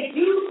and the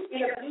use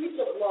and abuse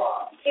of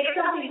law? It's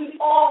something we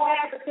all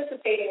have to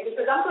participate in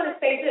because I'm going to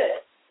say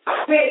this.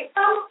 When it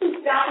comes to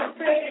stop and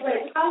frisk,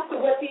 when it comes to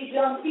what these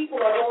young people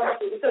are going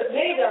through, because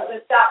many of them have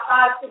been stopped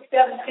 5, 6,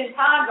 7, 10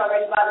 times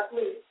already by the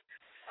police,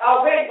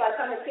 already by the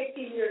time they're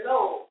 16 years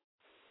old.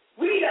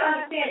 We need to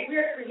understand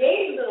we're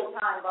creating little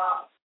time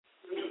bombs.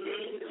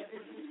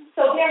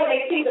 So then when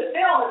they see the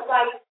film, it's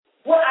like,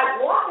 what I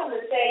want them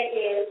to say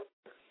is,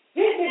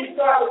 this didn't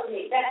start with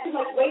me. That's too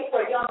much weight for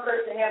a young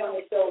person to have on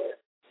their shoulders.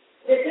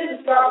 This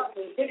didn't start with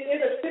me. This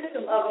is a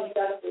system of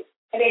injustice,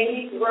 and they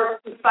need to work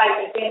to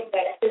fight against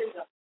that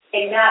system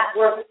and not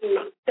work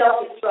to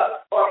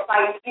self-destruct or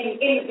fight any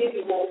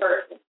individual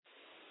person.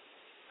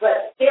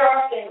 But there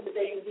are things that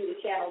they can do to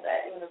channel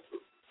that energy.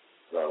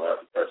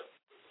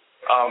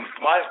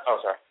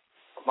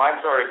 My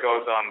story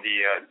goes on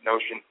the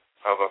notion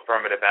of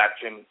affirmative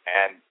action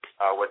and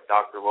what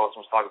Dr.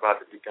 Wilson was talking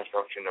about, the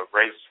deconstruction of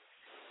race.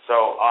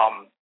 So,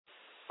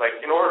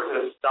 in order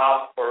to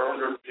stop or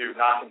in order to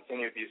not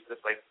continue this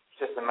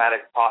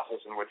systematic process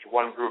in which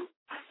one group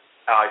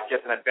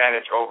gets an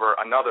advantage over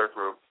another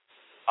group,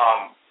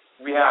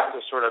 we have to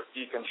sort of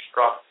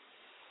deconstruct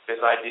this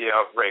idea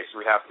of race.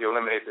 We have to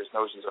eliminate these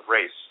notions of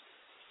race.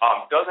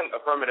 Doesn't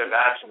affirmative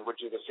action,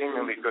 which is a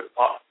seemingly good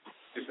policy,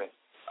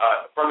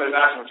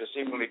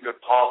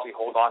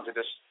 hold on to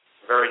this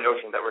very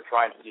notion that we're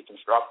trying to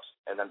deconstruct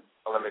and then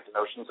eliminate the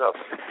notions of?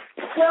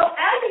 Well,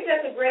 I think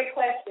that's a great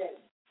question.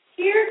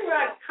 Here's where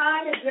I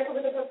kind of differ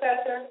with the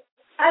professor.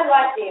 I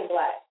like being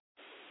black.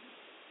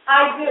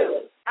 I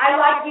do. I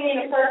like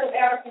being a person of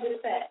African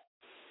descent.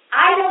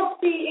 I don't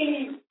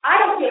see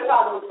a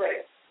problem with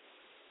race.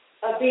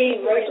 Of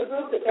being a racial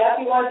group, if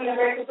that's you want to be in a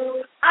racial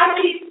group. I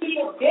see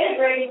people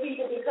denigrating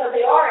people because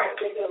they are in a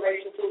particular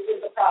racial group is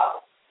the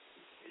problem.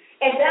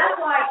 And that's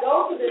why I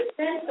go to this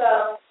sense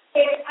of,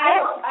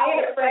 I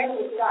had a friend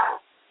who was black,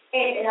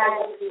 and I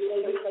just do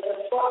because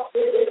of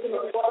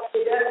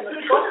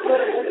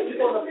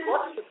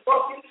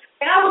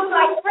and I was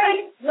like,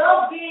 great,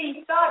 love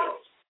being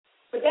Scottish,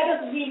 but that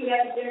doesn't mean you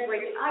have to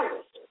denigrate the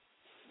Irish.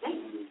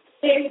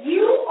 If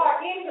you are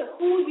into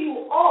who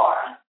you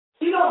are,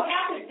 you don't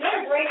have to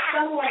denigrate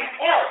someone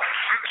else.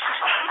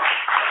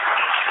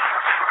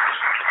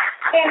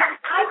 And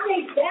I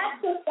think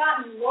that's what's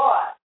gotten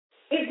lost,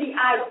 is the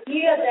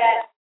idea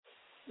that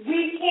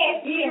we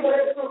can't be in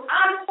whatever group.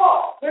 I'm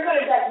tall. We're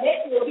going to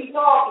admit we'll be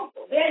tall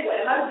people. Then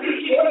what? Am I going to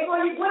be short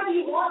for you? What do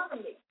you want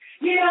from me?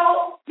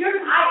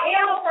 I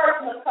am a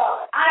person of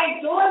color. I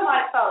enjoy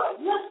my color.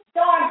 It looks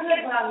darn good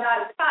when I'm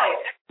not as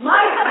tired.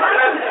 My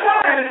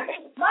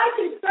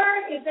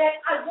concern is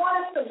that I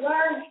want us to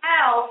learn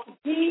how to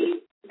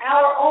be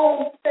our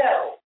own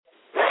selves.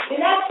 And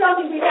that's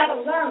something we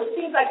haven't learned. It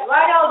seems like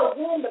right out of the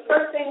womb, the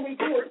first thing we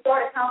do is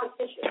start a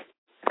competition.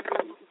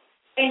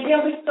 And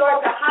then we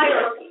start the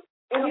hierarchy.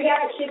 And we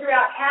have to figure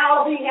out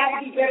how we have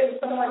to be better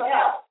than someone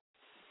else.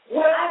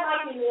 What I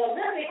like in the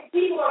Olympics,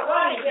 people are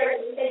running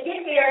there. They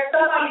get there,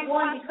 somebody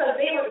won because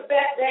they were the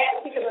best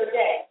that particular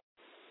day.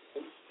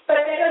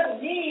 But that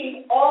doesn't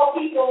mean all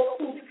people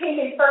who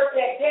came in first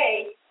that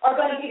day are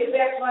going to be the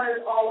best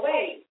runners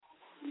always.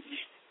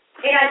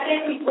 And I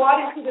think we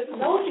brought into this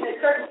notion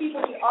that certain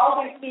people can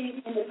always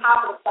be in the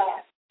top of the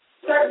class.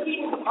 Certain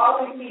people can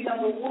always be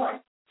number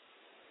one.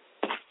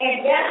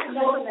 And that's the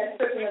notion that's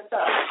tripping us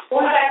up.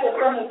 Going back to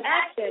affirmative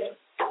action,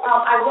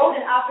 I wrote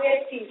an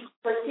op-ed piece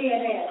for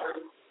CNN.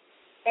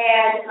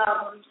 And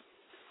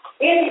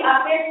in the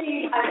op-ed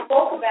piece, I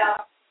spoke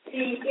about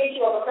the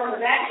issue of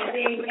affirmative action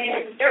being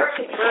an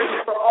imperative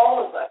burden for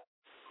all of us.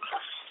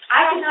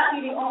 I cannot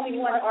be the only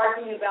one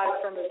arguing about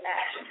affirmative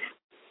action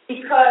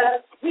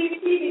because we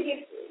see the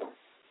history.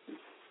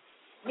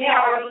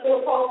 Now, are we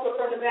still opposed to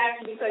affirmative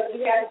action because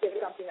you have to give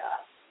something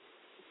up?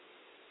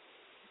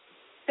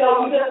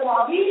 So we just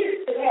want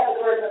leaders to have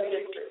the burden of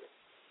history.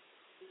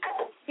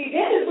 See,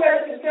 this is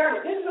where the concern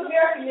is. This is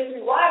American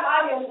history. Why am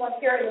I the only one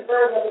carrying the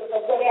burden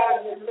of what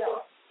happened in this film?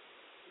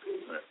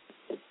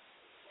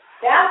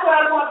 That's what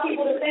I want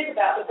people to think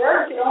about. The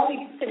burden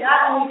should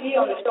not only be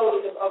on the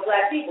shoulders of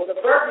black people.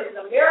 The burden is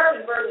an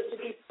American burden to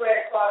be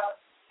spread across.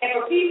 And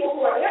for people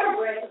who are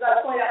immigrants, as I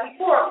pointed out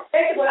before,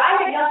 they said, well,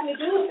 I had nothing to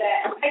do with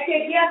that. I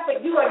said, yes,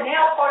 but you are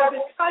now part of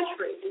this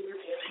country.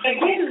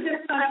 And this is this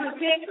country's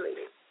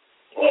history.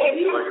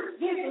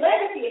 His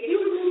legacy, if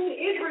you move to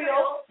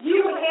Israel,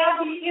 you would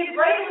have the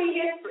Israeli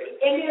history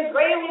and the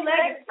Israeli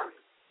legacy.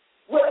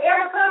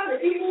 Whatever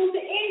country, if you move to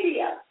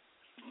India,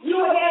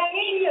 you would have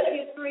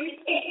India's history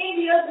and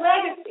India's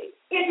legacy.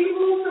 If you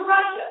move to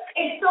Russia,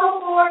 and so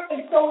forth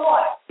and so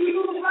on. If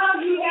you move to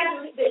Russia, you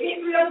have the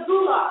history of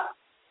Gulag.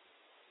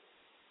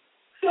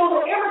 So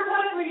whatever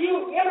country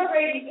you're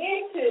immigrating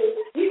into,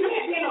 you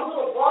can't be in a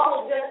little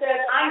bubble that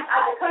says,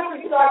 the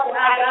country starts when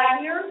I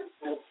got here.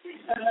 The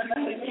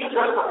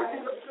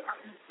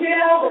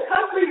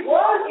country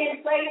was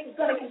in place, it's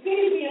going to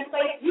continue to be in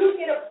place, you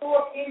get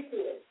absorbed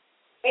into it.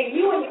 And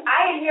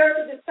I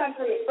inherited this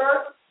country at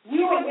birth,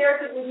 you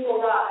inherited when you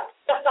arrived.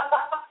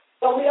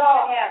 But we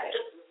all have it.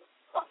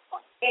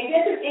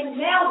 And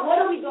now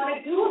what are we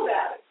going to do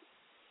about it?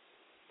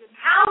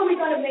 How are we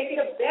going to make it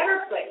a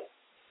better place?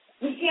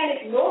 We can't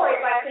ignore it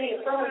by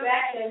saying affirmative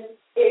action.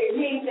 It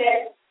means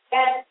that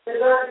that's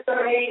reverse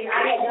discrimination.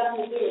 I had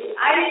nothing to do with it.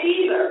 I didn't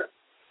either.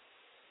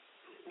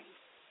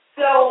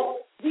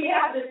 So we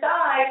have to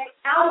decide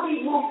how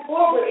we move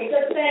forward. And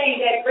just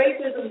saying that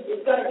racism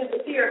is going to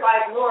disappear if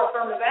I ignore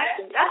affirmative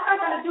action, that's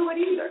not going to do it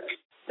either.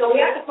 So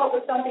we have to come up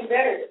with something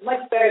better,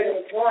 much better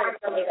than ignoring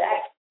affirmative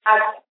action.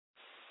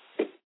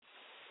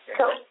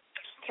 So,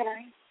 can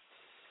I?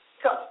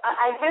 So,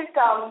 I just,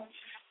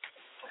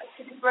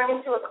 to bring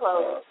it to a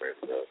close,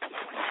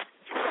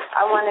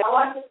 I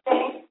want to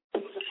thank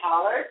Mr.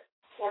 Pollard,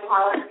 Tim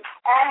Pollard,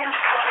 and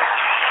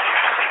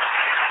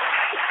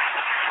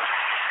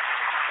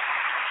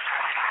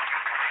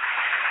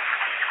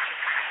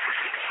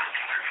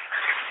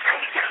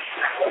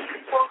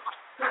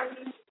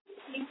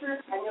teachers.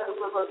 I know that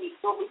we'll be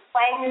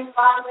playing this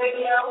on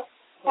radio,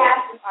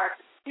 passing our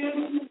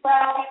students as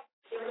well.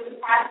 We'll be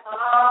passing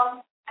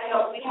along. I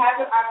know we have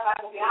our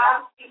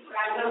biography, but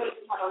I know we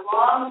have a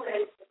long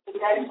list of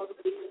credentials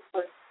that we can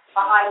put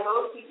behind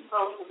most people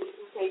so we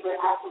can say we're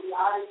actually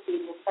honesty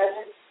in the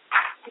present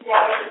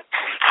today.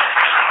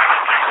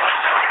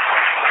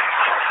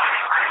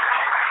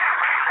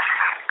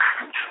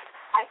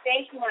 I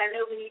thank you, and I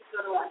know we need to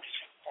go to lunch.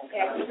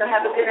 Okay, so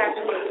have a good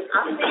afternoon.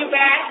 I'll see you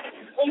back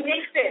in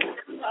Dixon.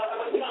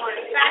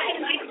 Back in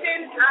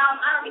Dixon,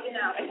 I don't even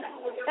know.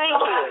 Thank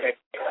you.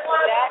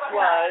 That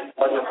was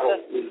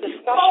the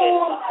discussion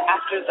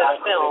after the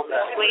film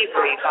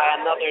Slavery by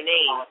Another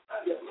Name.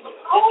 This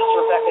is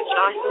Rebecca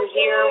Johnson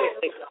here with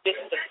the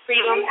Gist of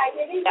Freedom.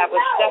 That was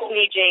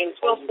Stephanie James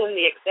Wilson,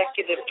 the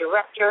Executive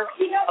Director of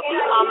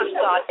the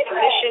Amistad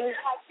Commission,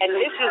 and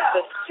this is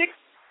the 6th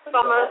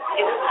Summer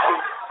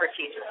Institute for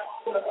Teachers.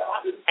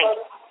 Thank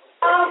you.